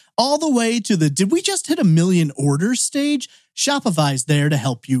stage, all the way to the did we just hit 1 million orders stage, Shopify's there to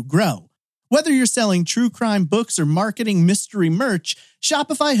help you grow. Whether you're selling true crime books or marketing mystery merch,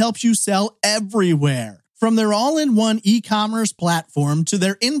 Shopify helps you sell everywhere. From their all-in-one e-commerce platform to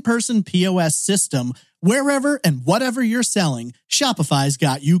their in-person POS system, wherever and whatever you're selling, Shopify's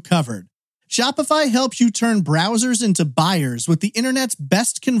got you covered. Shopify helps you turn browsers into buyers with the internet's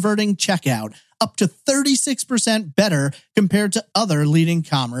best converting checkout, up to 36% better compared to other leading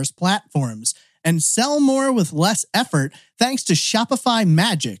commerce platforms. And sell more with less effort thanks to Shopify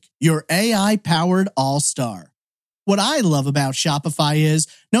Magic, your AI-powered all-star. What I love about Shopify is,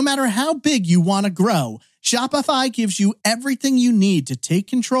 no matter how big you want to grow, Shopify gives you everything you need to take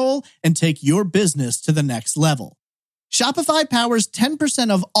control and take your business to the next level. Shopify powers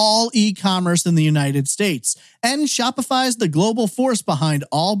 10% of all e-commerce in the United States, and Shopify is the global force behind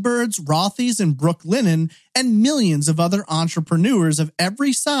Allbirds, Rothy's, and Brooklinen, and millions of other entrepreneurs of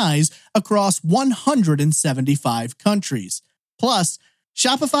every size across 175 countries. Plus,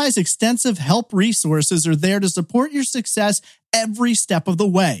 Shopify's extensive help resources are there to support your success every step of the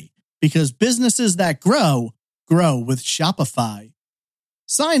way, because businesses that grow, grow with Shopify.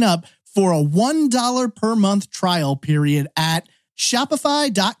 Sign up for a $1 per month trial period at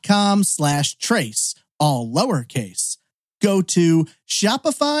shopify.com/trace, all lowercase. Go to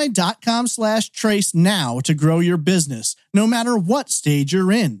shopify.com/trace now to grow your business, no matter what stage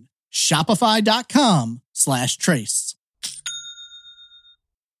you're in. Shopify.com/trace.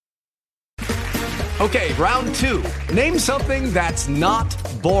 Okay, round two. Name something that's not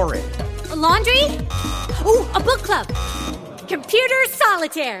boring. A laundry? Ooh, a book club. Computer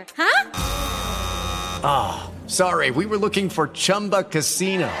solitaire, huh? Ah, sorry, we were looking for Chumba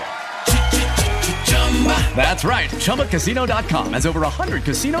Casino. That's right, ChumbaCasino.com has over 100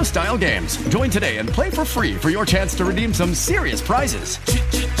 casino-style games. Join today and play for free for your chance to redeem some serious prizes.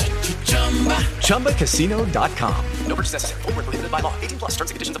 ChumbaCasino.com. No purchase necessary. Void where prohibited by law. 18+ terms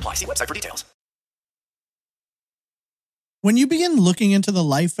and conditions apply. See website for details. When you begin looking into the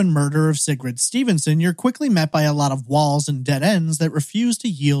life and murder of Sigrid Stevenson, you're quickly met by a lot of walls and dead ends that refuse to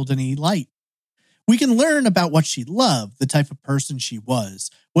yield any light. We can learn about what she loved, the type of person she was,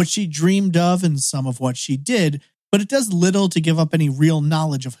 what she dreamed of, and some of what she did, but it does little to give up any real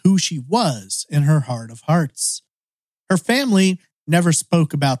knowledge of who she was in her heart of hearts. Her family never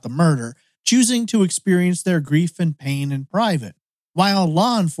spoke about the murder, choosing to experience their grief and pain in private, while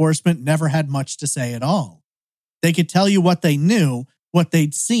law enforcement never had much to say at all. They could tell you what they knew, what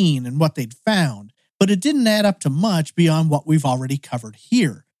they'd seen, and what they'd found, but it didn't add up to much beyond what we've already covered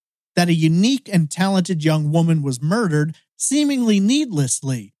here. That a unique and talented young woman was murdered seemingly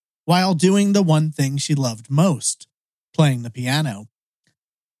needlessly, while doing the one thing she loved most, playing the piano.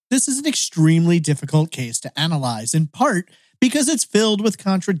 This is an extremely difficult case to analyze, in part because it's filled with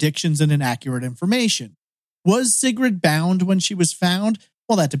contradictions and inaccurate information. Was Sigrid bound when she was found?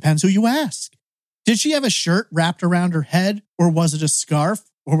 Well, that depends who you ask. Did she have a shirt wrapped around her head, or was it a scarf,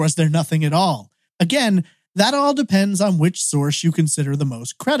 or was there nothing at all? Again, that all depends on which source you consider the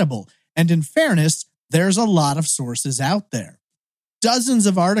most credible, and in fairness, there's a lot of sources out there. Dozens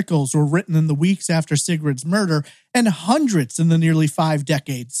of articles were written in the weeks after Sigrid's murder, and hundreds in the nearly 5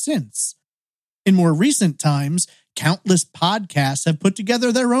 decades since. In more recent times, countless podcasts have put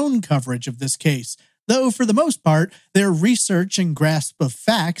together their own coverage of this case, though for the most part, their research and grasp of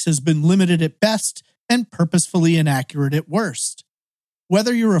facts has been limited at best and purposefully inaccurate at worst.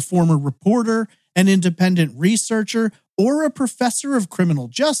 Whether you're a former reporter, an independent researcher, or a professor of criminal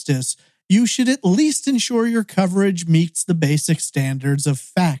justice, you should at least ensure your coverage meets the basic standards of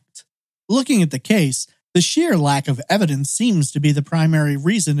fact. Looking at the case, the sheer lack of evidence seems to be the primary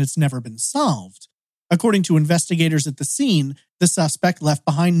reason it's never been solved. According to investigators at the scene, the suspect left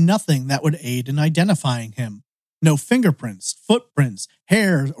behind nothing that would aid in identifying him. No fingerprints, footprints,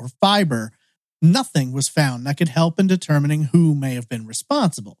 hair, or fiber. Nothing was found that could help in determining who may have been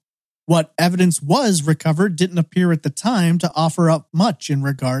responsible. What evidence was recovered didn't appear at the time to offer up much in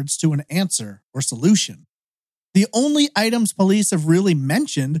regards to an answer or solution. The only items police have really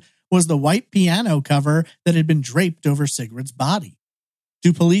mentioned was the white piano cover that had been draped over Sigrid's body.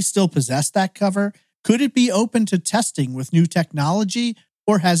 Do police still possess that cover? Could it be open to testing with new technology,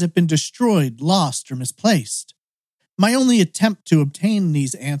 or has it been destroyed, lost, or misplaced? My only attempt to obtain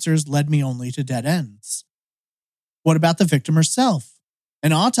these answers led me only to dead ends. What about the victim herself?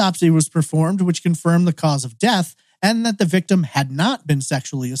 An autopsy was performed which confirmed the cause of death and that the victim had not been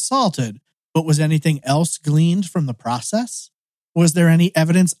sexually assaulted, but was anything else gleaned from the process? Was there any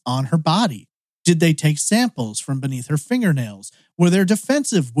evidence on her body? Did they take samples from beneath her fingernails? Were there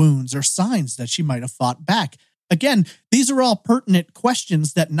defensive wounds or signs that she might have fought back? Again, these are all pertinent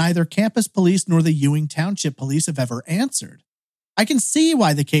questions that neither campus police nor the Ewing Township Police have ever answered. I can see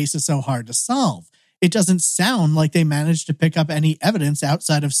why the case is so hard to solve. It doesn't sound like they managed to pick up any evidence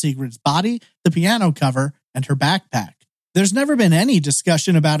outside of Sigrid's body, the piano cover, and her backpack. There's never been any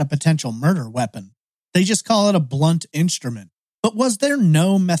discussion about a potential murder weapon. They just call it a blunt instrument. But was there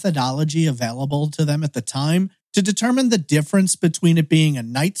no methodology available to them at the time to determine the difference between it being a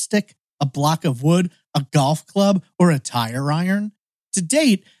nightstick, a block of wood, a golf club, or a tire iron? To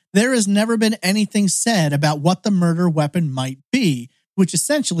date, there has never been anything said about what the murder weapon might be, which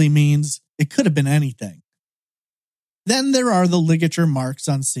essentially means it could have been anything. Then there are the ligature marks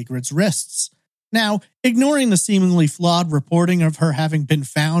on Sigrid's wrists. Now, ignoring the seemingly flawed reporting of her having been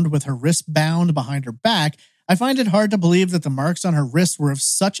found with her wrist bound behind her back, I find it hard to believe that the marks on her wrists were of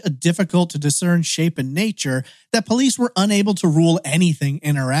such a difficult to discern shape and nature that police were unable to rule anything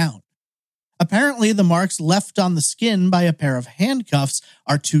in or out. Apparently, the marks left on the skin by a pair of handcuffs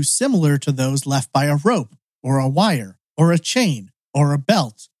are too similar to those left by a rope, or a wire, or a chain, or a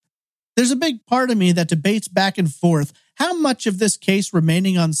belt. There's a big part of me that debates back and forth how much of this case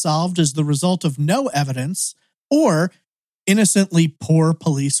remaining unsolved is the result of no evidence, or innocently poor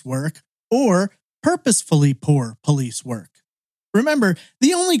police work, or purposefully poor police work. Remember,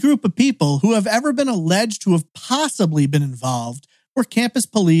 the only group of people who have ever been alleged to have possibly been involved were campus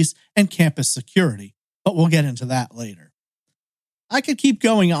police and campus security, but we'll get into that later. I could keep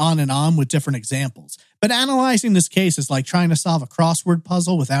going on and on with different examples, but analyzing this case is like trying to solve a crossword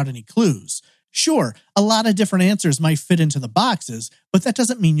puzzle without any clues. Sure, a lot of different answers might fit into the boxes, but that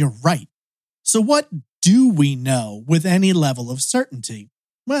doesn't mean you're right. So what do we know with any level of certainty?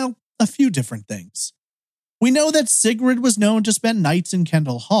 Well, a few different things. We know that Sigrid was known to spend nights in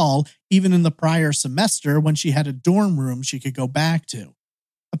Kendall Hall, even in the prior semester when she had a dorm room she could go back to.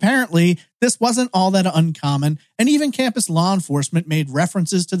 Apparently, this wasn't all that uncommon, and even campus law enforcement made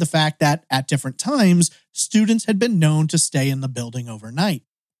references to the fact that, at different times, students had been known to stay in the building overnight.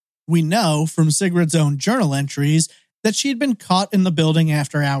 We know, from Sigrid's own journal entries, that she had been caught in the building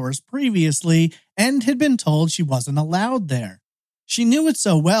after hours previously and had been told she wasn't allowed there. She knew it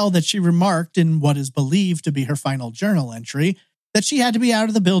so well that she remarked in what is believed to be her final journal entry that she had to be out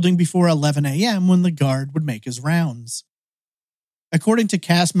of the building before 11 a.m. when the guard would make his rounds. According to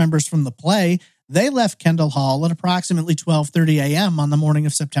cast members from the play, they left Kendall Hall at approximately 12:30 a.m. on the morning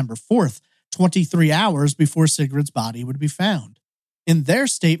of September 4th, 23 hours before Sigrid's body would be found. In their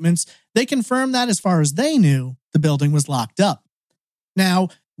statements, they confirmed that as far as they knew, the building was locked up. Now,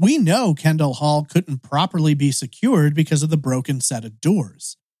 we know Kendall Hall couldn't properly be secured because of the broken set of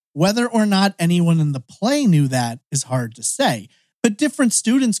doors. Whether or not anyone in the play knew that is hard to say, but different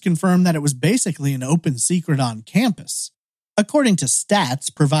students confirmed that it was basically an open secret on campus. According to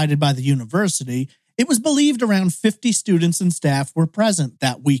stats provided by the university, it was believed around 50 students and staff were present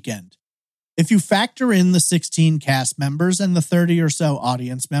that weekend. If you factor in the 16 cast members and the 30 or so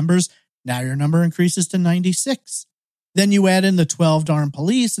audience members, now your number increases to 96. Then you add in the 12 armed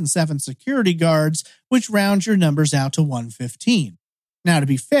police and 7 security guards, which rounds your numbers out to 115. Now, to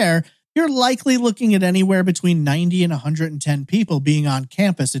be fair, you're likely looking at anywhere between 90 and 110 people being on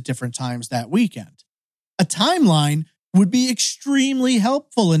campus at different times that weekend. A timeline would be extremely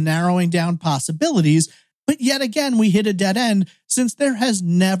helpful in narrowing down possibilities, but yet again we hit a dead end since there has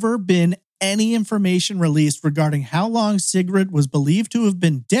never been any information released regarding how long Sigrid was believed to have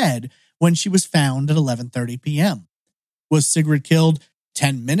been dead when she was found at 11:30 p.m. Was Sigrid killed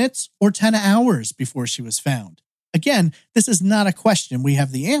 10 minutes or 10 hours before she was found? Again, this is not a question we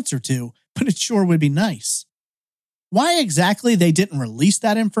have the answer to, but it sure would be nice. Why exactly they didn't release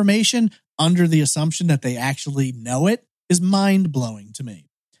that information under the assumption that they actually know it is mind-blowing to me.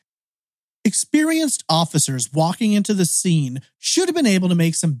 Experienced officers walking into the scene should have been able to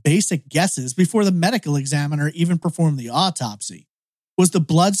make some basic guesses before the medical examiner even performed the autopsy. Was the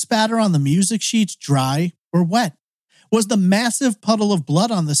blood spatter on the music sheets dry or wet? Was the massive puddle of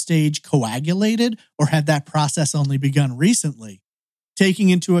blood on the stage coagulated, or had that process only begun recently? Taking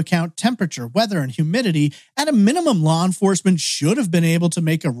into account temperature, weather, and humidity, at a minimum, law enforcement should have been able to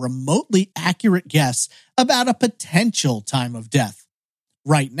make a remotely accurate guess about a potential time of death.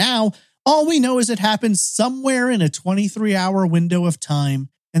 Right now, all we know is it happened somewhere in a 23-hour window of time,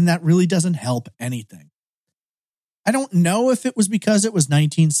 and that really doesn't help anything. I don't know if it was because it was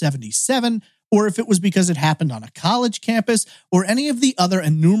 1977, or if it was because it happened on a college campus, or any of the other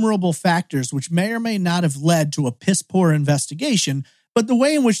innumerable factors which may or may not have led to a piss-poor investigation, but the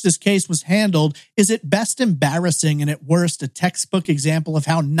way in which this case was handled is at best embarrassing and at worst a textbook example of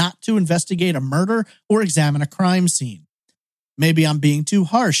how not to investigate a murder or examine a crime scene. Maybe I'm being too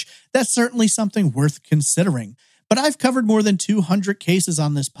harsh. That's certainly something worth considering. But I've covered more than 200 cases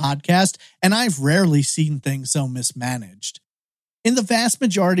on this podcast, and I've rarely seen things so mismanaged. In the vast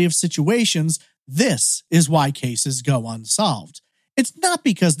majority of situations, this is why cases go unsolved. It's not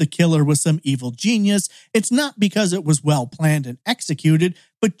because the killer was some evil genius, it's not because it was well planned and executed,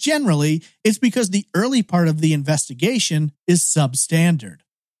 but generally, it's because the early part of the investigation is substandard.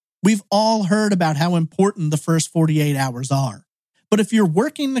 We've all heard about how important the first 48 hours are. But if you're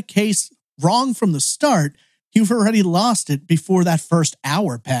working the case wrong from the start, you've already lost it before that first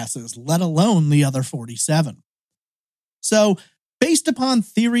hour passes, let alone the other 47. So, based upon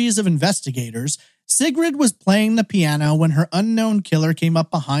theories of investigators, Sigrid was playing the piano when her unknown killer came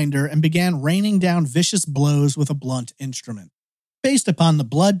up behind her and began raining down vicious blows with a blunt instrument. Based upon the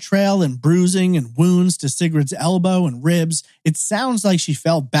blood trail and bruising and wounds to Sigrid's elbow and ribs, it sounds like she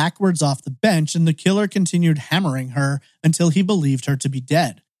fell backwards off the bench and the killer continued hammering her until he believed her to be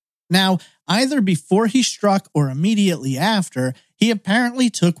dead. Now, either before he struck or immediately after, he apparently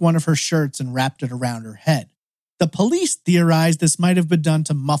took one of her shirts and wrapped it around her head. The police theorized this might have been done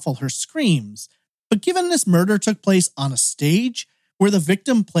to muffle her screams, but given this murder took place on a stage where the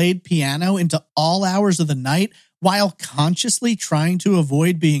victim played piano into all hours of the night while consciously trying to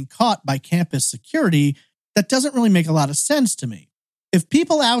avoid being caught by campus security, that doesn't really make a lot of sense to me. If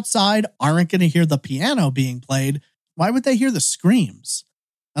people outside aren't going to hear the piano being played, why would they hear the screams?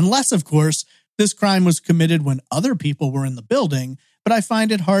 Unless, of course, this crime was committed when other people were in the building, but I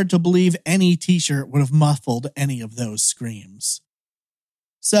find it hard to believe any t-shirt would have muffled any of those screams.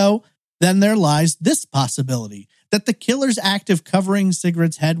 So, then there lies this possibility, that the killer's act of covering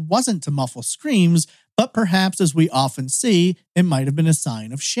Sigrid's head wasn't to muffle screams, but perhaps, as we often see, it might have been a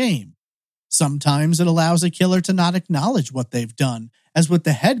sign of shame. Sometimes it allows a killer to not acknowledge what they've done, as with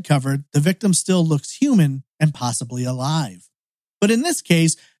the head covered, the victim still looks human and possibly alive. But in this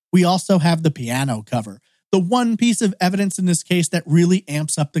case, we also have the piano cover, the one piece of evidence in this case that really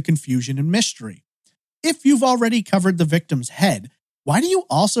amps up the confusion and mystery. If you've already covered the victim's head, why do you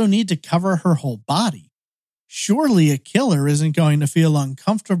also need to cover her whole body? Surely a killer isn't going to feel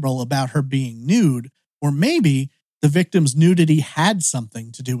uncomfortable about her being nude, or maybe the victim's nudity had something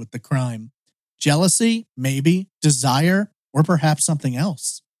to do with the crime. Jealousy, maybe, desire, or perhaps something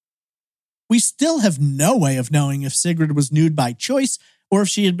else. We still have no way of knowing if Sigrid was nude by choice or if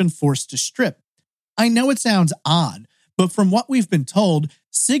she had been forced to strip. I know it sounds odd, but from what we've been told,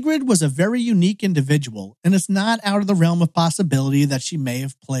 Sigrid was a very unique individual, and it's not out of the realm of possibility that she may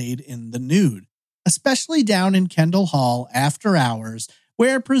have played in the nude, especially down in Kendall Hall after hours,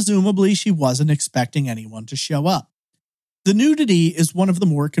 where presumably she wasn't expecting anyone to show up. The nudity is one of the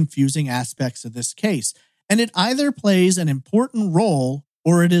more confusing aspects of this case, and it either plays an important role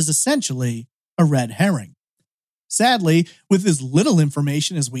or it is essentially a red herring. Sadly, with as little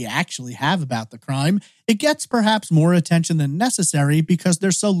information as we actually have about the crime, it gets perhaps more attention than necessary because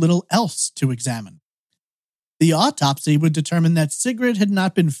there's so little else to examine. The autopsy would determine that Sigrid had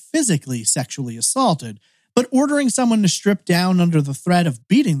not been physically sexually assaulted, but ordering someone to strip down under the threat of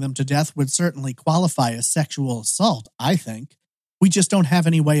beating them to death would certainly qualify as sexual assault, I think. We just don't have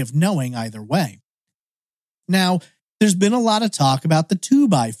any way of knowing either way. Now, there's been a lot of talk about the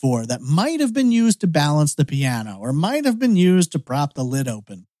 2x4 that might have been used to balance the piano or might have been used to prop the lid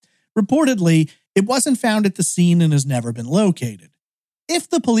open. Reportedly, it wasn't found at the scene and has never been located. If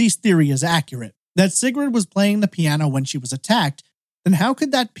the police theory is accurate, that Sigrid was playing the piano when she was attacked, then how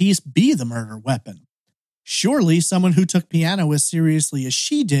could that piece be the murder weapon? Surely someone who took piano as seriously as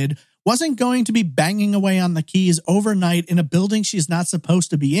she did wasn't going to be banging away on the keys overnight in a building she's not supposed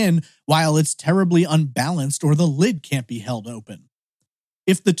to be in while it's terribly unbalanced or the lid can't be held open.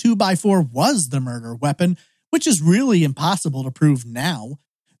 If the 2x4 was the murder weapon, which is really impossible to prove now,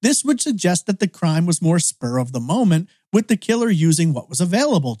 this would suggest that the crime was more spur of the moment, with the killer using what was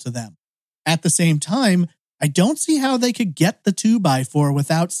available to them. At the same time, I don't see how they could get the 2x4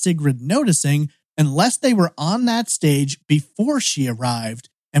 without Sigrid noticing unless they were on that stage before she arrived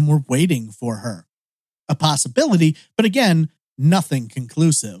and were waiting for her. A possibility, but again, nothing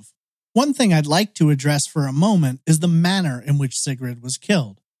conclusive. One thing I'd like to address for a moment is the manner in which Sigrid was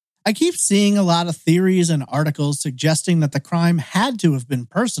killed. I keep seeing a lot of theories and articles suggesting that the crime had to have been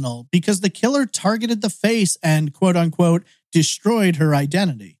personal because the killer targeted the face and, quote-unquote, destroyed her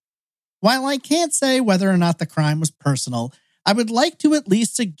identity. While I can't say whether or not the crime was personal, I would like to at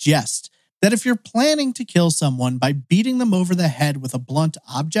least suggest that if you're planning to kill someone by beating them over the head with a blunt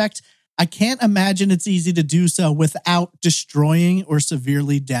object, I can't imagine it's easy to do so without destroying or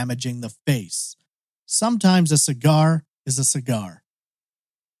severely damaging the face. Sometimes a cigar is a cigar.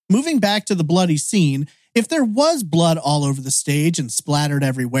 Moving back to the bloody scene, if there was blood all over the stage and splattered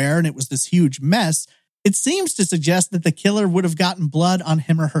everywhere and it was this huge mess, it seems to suggest that the killer would have gotten blood on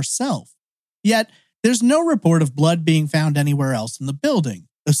him or herself. Yet, there's no report of blood being found anywhere else in the building,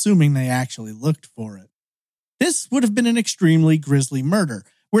 assuming they actually looked for it. This would have been an extremely grisly murder,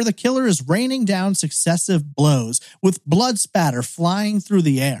 where the killer is raining down successive blows with blood spatter flying through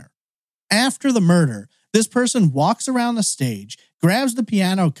the air. After the murder, this person walks around the stage, grabs the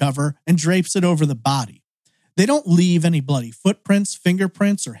piano cover, and drapes it over the body. They don't leave any bloody footprints,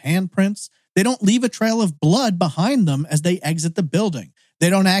 fingerprints, or handprints. They don't leave a trail of blood behind them as they exit the building. They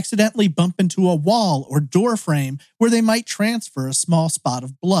don't accidentally bump into a wall or door frame where they might transfer a small spot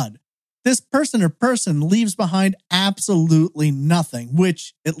of blood. This person or person leaves behind absolutely nothing,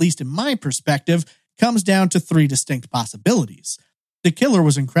 which, at least in my perspective, comes down to three distinct possibilities. The killer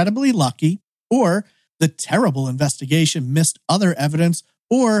was incredibly lucky, or the terrible investigation missed other evidence,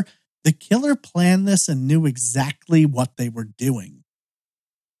 or the killer planned this and knew exactly what they were doing.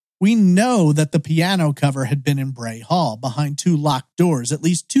 We know that the piano cover had been in Bray Hall behind two locked doors at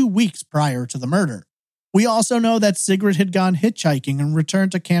least 2 weeks prior to the murder. We also know that Sigrid had gone hitchhiking and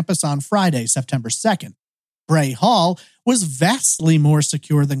returned to campus on Friday, September 2nd. Bray Hall was vastly more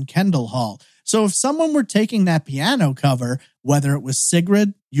secure than Kendall Hall, so if someone were taking that piano cover, whether it was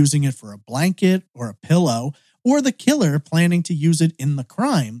Sigrid using it for a blanket or a pillow, or the killer planning to use it in the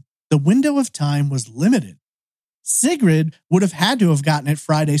crime, the window of time was limited. Sigrid would have had to have gotten it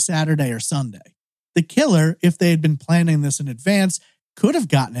Friday, Saturday, or Sunday. The killer, if they had been planning this in advance, could have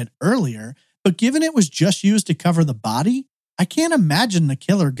gotten it earlier, but given it was just used to cover the body, I can't imagine the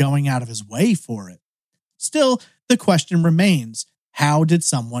killer going out of his way for it. Still, the question remains, how did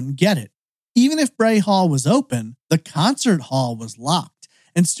someone get it? Even if Bray Hall was open, the concert hall was locked,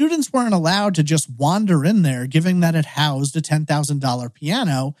 and students weren't allowed to just wander in there given that it housed a $10,000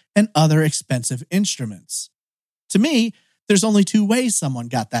 piano and other expensive instruments. To me, there's only two ways someone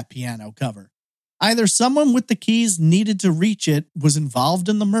got that piano cover. Either someone with the keys needed to reach it was involved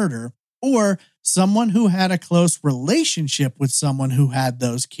in the murder, or someone who had a close relationship with someone who had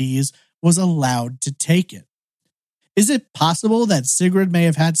those keys was allowed to take it. Is it possible that Sigrid may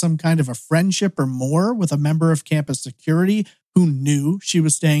have had some kind of a friendship or more with a member of campus security who knew she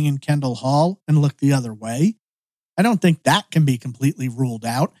was staying in Kendall Hall and looked the other way? I don't think that can be completely ruled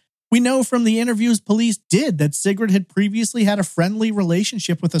out. We know from the interviews police did that Sigrid had previously had a friendly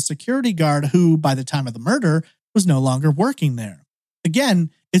relationship with a security guard who, by the time of the murder, was no longer working there.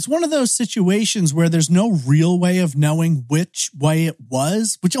 Again, it's one of those situations where there's no real way of knowing which way it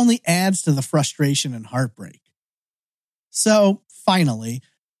was, which only adds to the frustration and heartbreak. So, finally,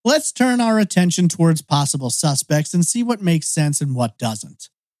 let's turn our attention towards possible suspects and see what makes sense and what doesn't.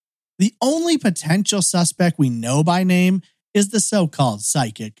 The only potential suspect we know by name is the so-called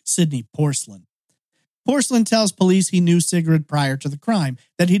psychic, Sidney Porcelain. Porcelain tells police he knew Sigrid prior to the crime,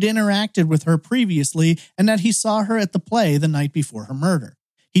 that he'd interacted with her previously, and that he saw her at the play the night before her murder.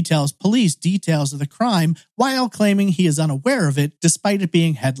 He tells police details of the crime while claiming he is unaware of it despite it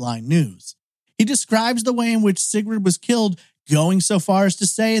being headline news. He describes the way in which Sigrid was killed, going so far as to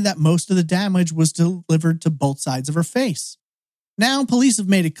say that most of the damage was delivered to both sides of her face. Now, police have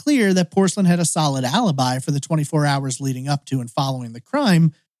made it clear that Porcelain had a solid alibi for the 24 hours leading up to and following the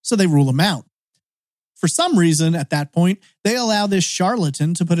crime, so they rule him out. For some reason, at that point, they allow this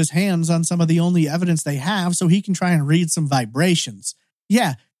charlatan to put his hands on some of the only evidence they have so he can try and read some vibrations.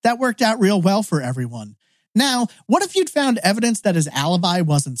 Yeah, that worked out real well for everyone. Now, what if you'd found evidence that his alibi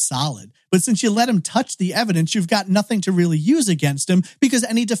wasn't solid, but since you let him touch the evidence, you've got nothing to really use against him because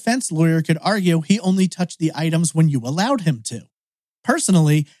any defense lawyer could argue he only touched the items when you allowed him to?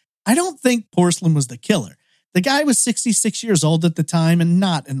 Personally, I don't think Porcelain was the killer. The guy was 66 years old at the time and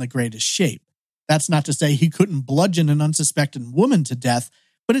not in the greatest shape. That's not to say he couldn't bludgeon an unsuspecting woman to death,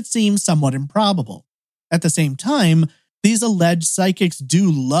 but it seems somewhat improbable. At the same time, these alleged psychics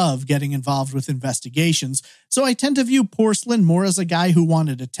do love getting involved with investigations, so I tend to view Porcelain more as a guy who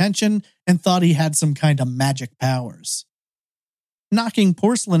wanted attention and thought he had some kind of magic powers. Knocking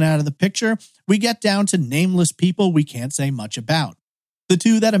Porcelain out of the picture, we get down to nameless people we can't say much about. The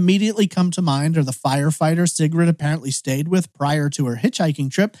two that immediately come to mind are the firefighter Sigrid apparently stayed with prior to her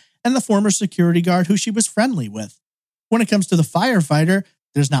hitchhiking trip and the former security guard who she was friendly with. When it comes to the firefighter,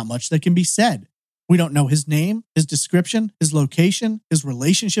 there's not much that can be said. We don't know his name, his description, his location, his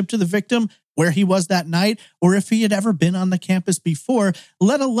relationship to the victim, where he was that night, or if he had ever been on the campus before,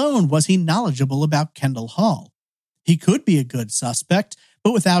 let alone was he knowledgeable about Kendall Hall. He could be a good suspect,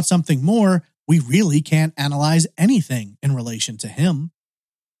 but without something more, we really can't analyze anything in relation to him.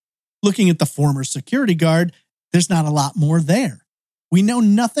 Looking at the former security guard, there's not a lot more there. We know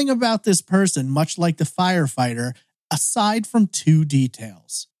nothing about this person, much like the firefighter, aside from two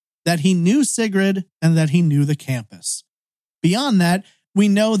details: that he knew Sigrid and that he knew the campus. Beyond that, we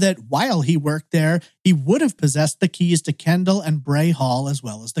know that while he worked there, he would have possessed the keys to Kendall and Bray Hall as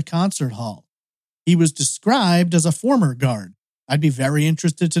well as the concert hall. He was described as a former guard. I'd be very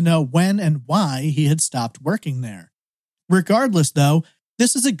interested to know when and why he had stopped working there. Regardless, though,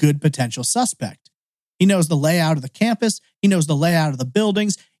 this is a good potential suspect. He knows the layout of the campus, he knows the layout of the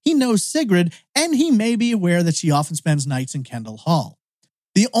buildings, he knows Sigrid, and he may be aware that she often spends nights in Kendall Hall.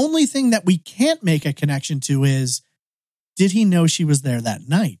 The only thing that we can't make a connection to is, did he know she was there that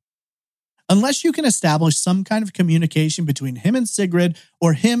night? Unless you can establish some kind of communication between him and Sigrid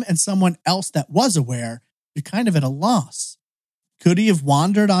or him and someone else that was aware, you're kind of at a loss. Could he have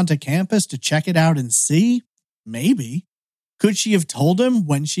wandered onto campus to check it out and see? Maybe. Could she have told him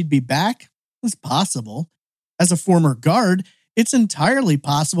when she'd be back? It's possible. As a former guard, it's entirely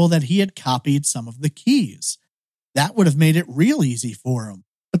possible that he had copied some of the keys. That would have made it real easy for him,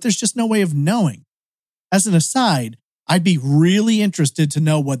 but there's just no way of knowing. As an aside, I'd be really interested to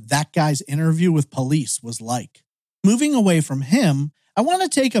know what that guy's interview with police was like. Moving away from him, I want to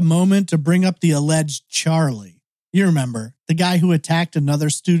take a moment to bring up the alleged Charlie. You remember, the guy who attacked another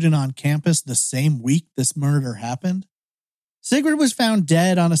student on campus the same week this murder happened? Sigrid was found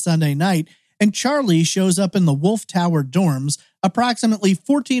dead on a Sunday night, and Charlie shows up in the Wolf Tower dorms approximately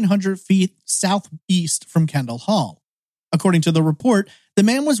 1,400 feet southeast from Kendall Hall. According to the report, the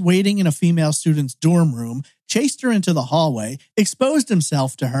man was waiting in a female student's dorm room, chased her into the hallway, exposed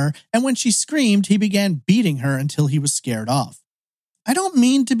himself to her, and when she screamed, he began beating her until he was scared off. I don't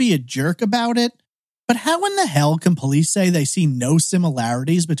mean to be a jerk about it, but how in the hell can police say they see no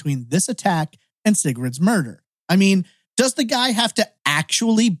similarities between this attack and Sigrid's murder? I mean, does the guy have to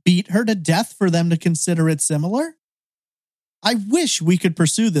actually beat her to death for them to consider it similar? I wish we could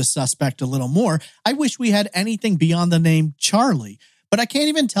pursue this suspect a little more. I wish we had anything beyond the name Charlie, but I can't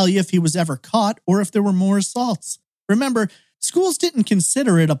even tell you if he was ever caught or if there were more assaults. Remember, schools didn't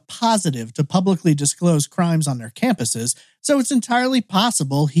consider it a positive to publicly disclose crimes on their campuses, so it's entirely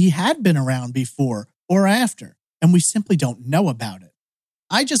possible he had been around before or after. and we simply don't know about it.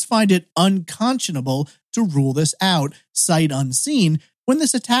 I just find it unconscionable to rule this out, sight unseen, when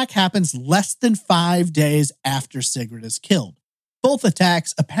this attack happens less than 5 days after Sigrid is killed. Both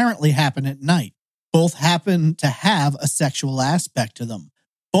attacks apparently happen at night. Both happen to have a sexual aspect to them.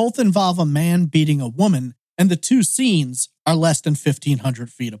 Both involve a man beating a woman, and the two scenes are less than 1,500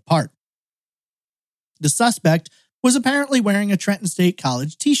 feet apart. The suspect was apparently wearing a Trenton State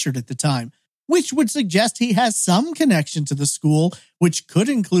College t-shirt at the time, which would suggest he has some connection to the school, which could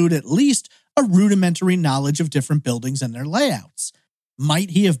include at least a rudimentary knowledge of different buildings and their layouts.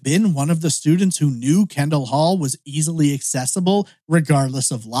 Might he have been one of the students who knew Kendall Hall was easily accessible regardless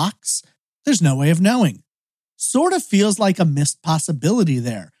of locks? There's no way of knowing. Sort of feels like a missed possibility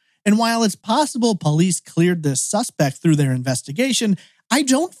there. And while it's possible police cleared this suspect through their investigation, I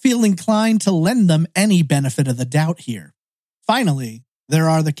don't feel inclined to lend them any benefit of the doubt here. Finally, there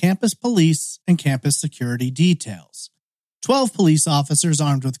are the campus police and campus security details. 12 police officers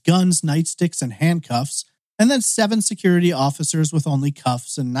armed with guns, nightsticks, and handcuffs, and then 7 security officers with only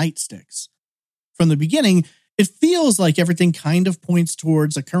cuffs and nightsticks. From the beginning, it feels like everything kind of points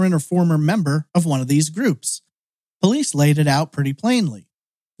towards a current or former member of one of these groups. Police laid it out pretty plainly.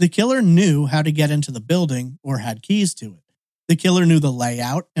 The killer knew how to get into the building or had keys to it. The killer knew the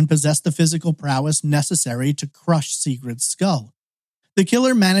layout and possessed the physical prowess necessary to crush Sigrid's skull. The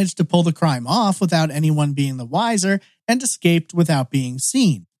killer managed to pull the crime off without anyone being the wiser and escaped without being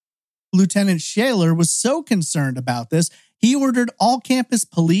seen. Lieutenant Shaler was so concerned about this, he ordered all campus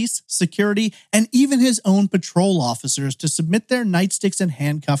police, security, and even his own patrol officers to submit their nightsticks and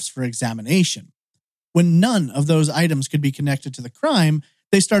handcuffs for examination. When none of those items could be connected to the crime,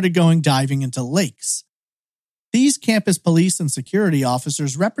 they started going diving into lakes. These campus police and security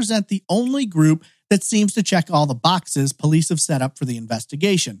officers represent the only group that seems to check all the boxes police have set up for the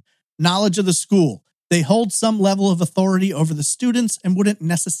investigation. Knowledge of the school. They hold some level of authority over the students and wouldn't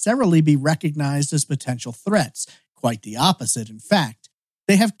necessarily be recognized as potential threats. Quite the opposite, in fact.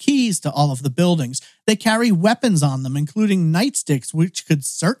 They have keys to all of the buildings. They carry weapons on them, including nightsticks, which could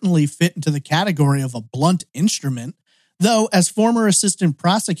certainly fit into the category of a blunt instrument. Though, as former assistant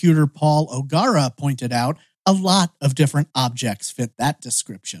prosecutor Paul O'Gara pointed out, a lot of different objects fit that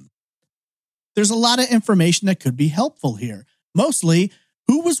description. There's a lot of information that could be helpful here. Mostly,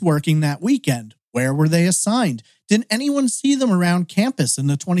 who was working that weekend? Where were they assigned? Did anyone see them around campus in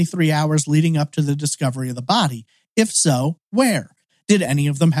the 23 hours leading up to the discovery of the body? If so, where? Did any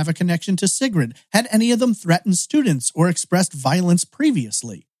of them have a connection to Sigrid? Had any of them threatened students or expressed violence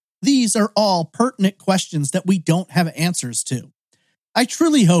previously? These are all pertinent questions that we don't have answers to. I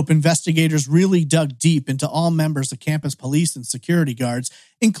truly hope investigators really dug deep into all members of campus police and security guards,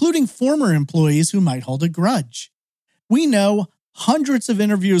 including former employees who might hold a grudge. We know hundreds of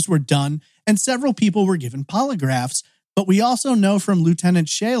interviews were done and several people were given polygraphs, but we also know from Lieutenant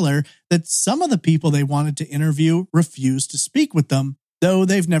Shaler that some of the people they wanted to interview refused to speak with them, though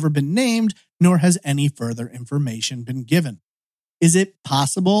they've never been named, nor has any further information been given. Is it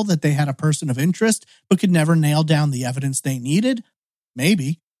possible that they had a person of interest but could never nail down the evidence they needed?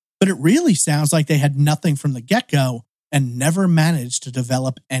 Maybe, but it really sounds like they had nothing from the get-go and never managed to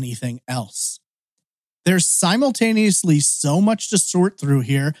develop anything else. There's simultaneously so much to sort through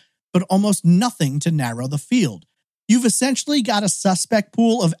here, but almost nothing to narrow the field. You've essentially got a suspect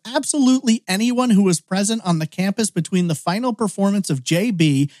pool of absolutely anyone who was present on the campus between the final performance of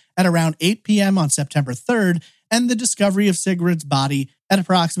JB at around 8 p.m. on September 3rd and the discovery of Sigrid's body at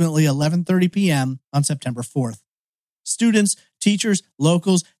approximately 11:30 p.m. on September 4th. Students, teachers,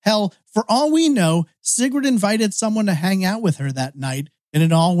 locals, hell, for all we know, Sigrid invited someone to hang out with her that night and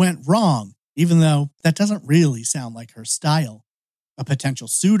it all went wrong, even though that doesn't really sound like her style. A potential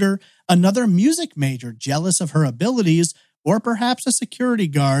suitor, another music major jealous of her abilities, or perhaps a security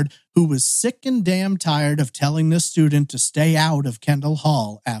guard who was sick and damn tired of telling this student to stay out of Kendall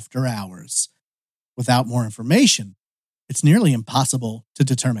Hall after hours. Without more information, it's nearly impossible to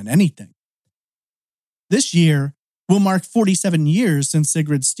determine anything. This year will mark 47 years since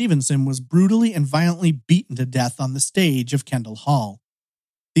Sigrid Stevenson was brutally and violently beaten to death on the stage of Kendall Hall.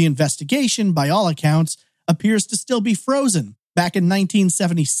 The investigation, by all accounts, appears to still be frozen back in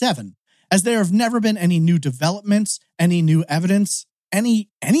 1977, as there have never been any new developments, any new evidence,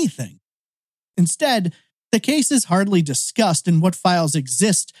 anything. Instead, the case is hardly discussed, and what files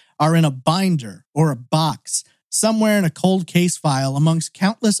exist are in a binder or a box, somewhere in a cold case file amongst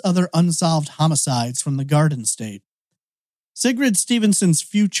countless other unsolved homicides from the Garden State. Sigrid Stevenson's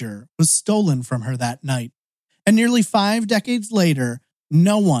future was stolen from her that night, and nearly 5 decades later,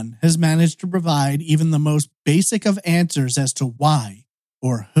 no one has managed to provide even the most basic of answers as to why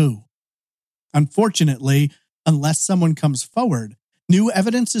or who. Unfortunately, unless someone comes forward, new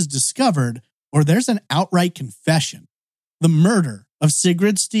evidence is discovered, or there's an outright confession. The murder of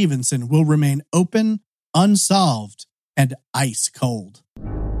Sigrid Stevenson will remain open, unsolved, and ice cold.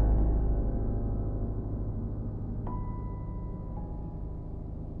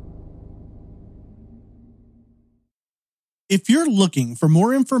 If you're looking for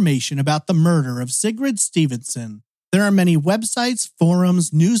more information about the murder of Sigrid Stevenson, there are many websites,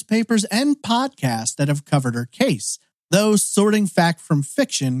 forums, newspapers, and podcasts that have covered her case, though sorting fact from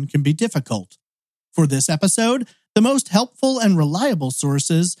fiction can be difficult. For this episode, the most helpful and reliable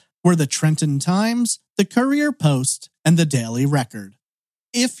sources were the Trenton Times, the Courier Post, and the Daily Record.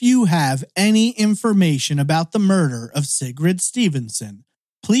 If you have any information about the murder of Sigrid Stevenson,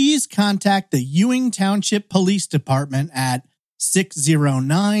 please contact the Ewing Township Police Department at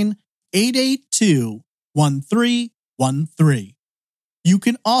 609-882-1313. You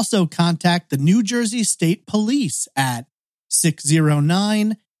can also contact the New Jersey State Police at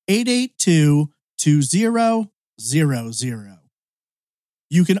 609-882-2000.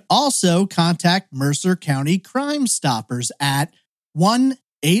 You can also contact Mercer County Crime Stoppers at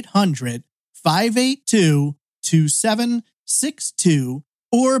 1-800-582-2762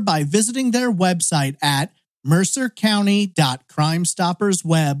 or by visiting their website at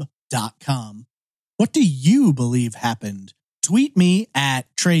mercercounty.crimestoppersweb.com. What do you believe happened? Tweet me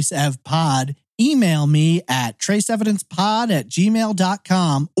at TraceEvPod, email me at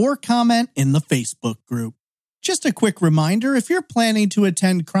traceevidencepod@gmail.com, or comment in the Facebook group. Just a quick reminder, if you're planning to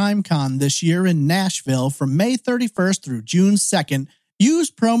attend CrimeCon this year in Nashville from May 31st through June 2nd, use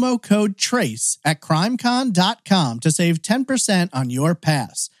promo code TRACE at crimecon.com to save 10% on your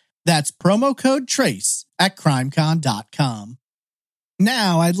pass. That's promo code TRACE at crimecon.com.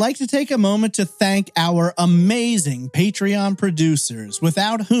 Now, I'd like to take a moment to thank our amazing Patreon producers,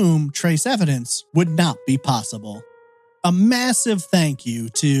 without whom Trace Evidence would not be possible. A massive thank you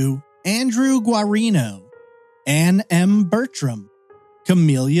to Andrew Guarino, Ann M. Bertram,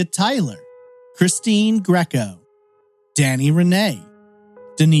 Camelia Tyler, Christine Greco, Danny Renee,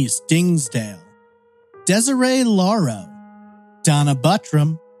 Denise Dingsdale, Desiree Lauro, Donna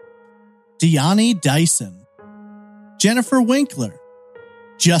Buttram, Deani Dyson, Jennifer Winkler,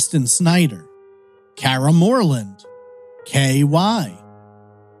 Justin Snyder, Kara Moreland, K.Y.,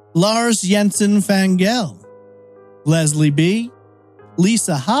 Lars Jensen Fangel, Leslie B.,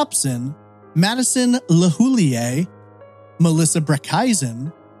 Lisa Hobson, Madison Lahoulier, Melissa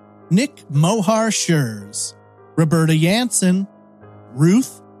Breckeisen, Nick Mohar Schurz, Roberta Jansen,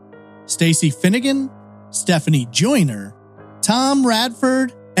 Ruth, Stacy Finnegan, Stephanie Joyner, Tom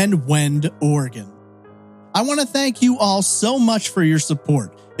Radford, and Wend Organ. I want to thank you all so much for your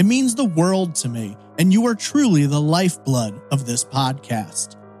support. It means the world to me, and you are truly the lifeblood of this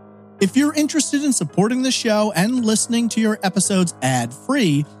podcast. If you're interested in supporting the show and listening to your episodes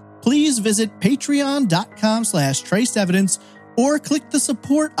ad-free, please visit patreon.com/traceevidence or click the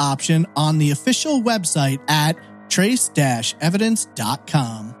support option on the official website at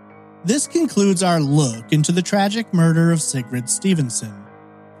trace-evidence.com. This concludes our look into the tragic murder of Sigrid Stevenson.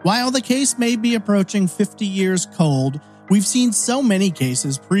 While the case may be approaching 50 years cold, we've seen so many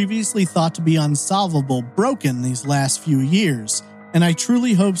cases previously thought to be unsolvable broken these last few years, and I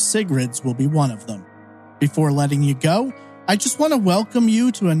truly hope Sigrid's will be one of them. Before letting you go, I just want to welcome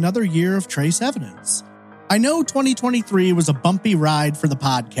you to another year of Trace Evidence. I know 2023 was a bumpy ride for the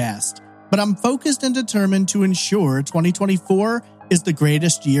podcast, but I'm focused and determined to ensure 2024 is the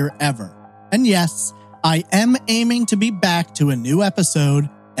greatest year ever. And yes, I am aiming to be back to a new episode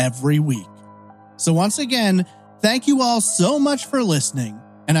every week. So once again, thank you all so much for listening,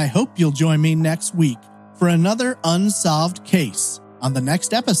 and I hope you'll join me next week for another unsolved case on the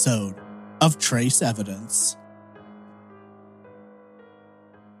next episode of Trace Evidence.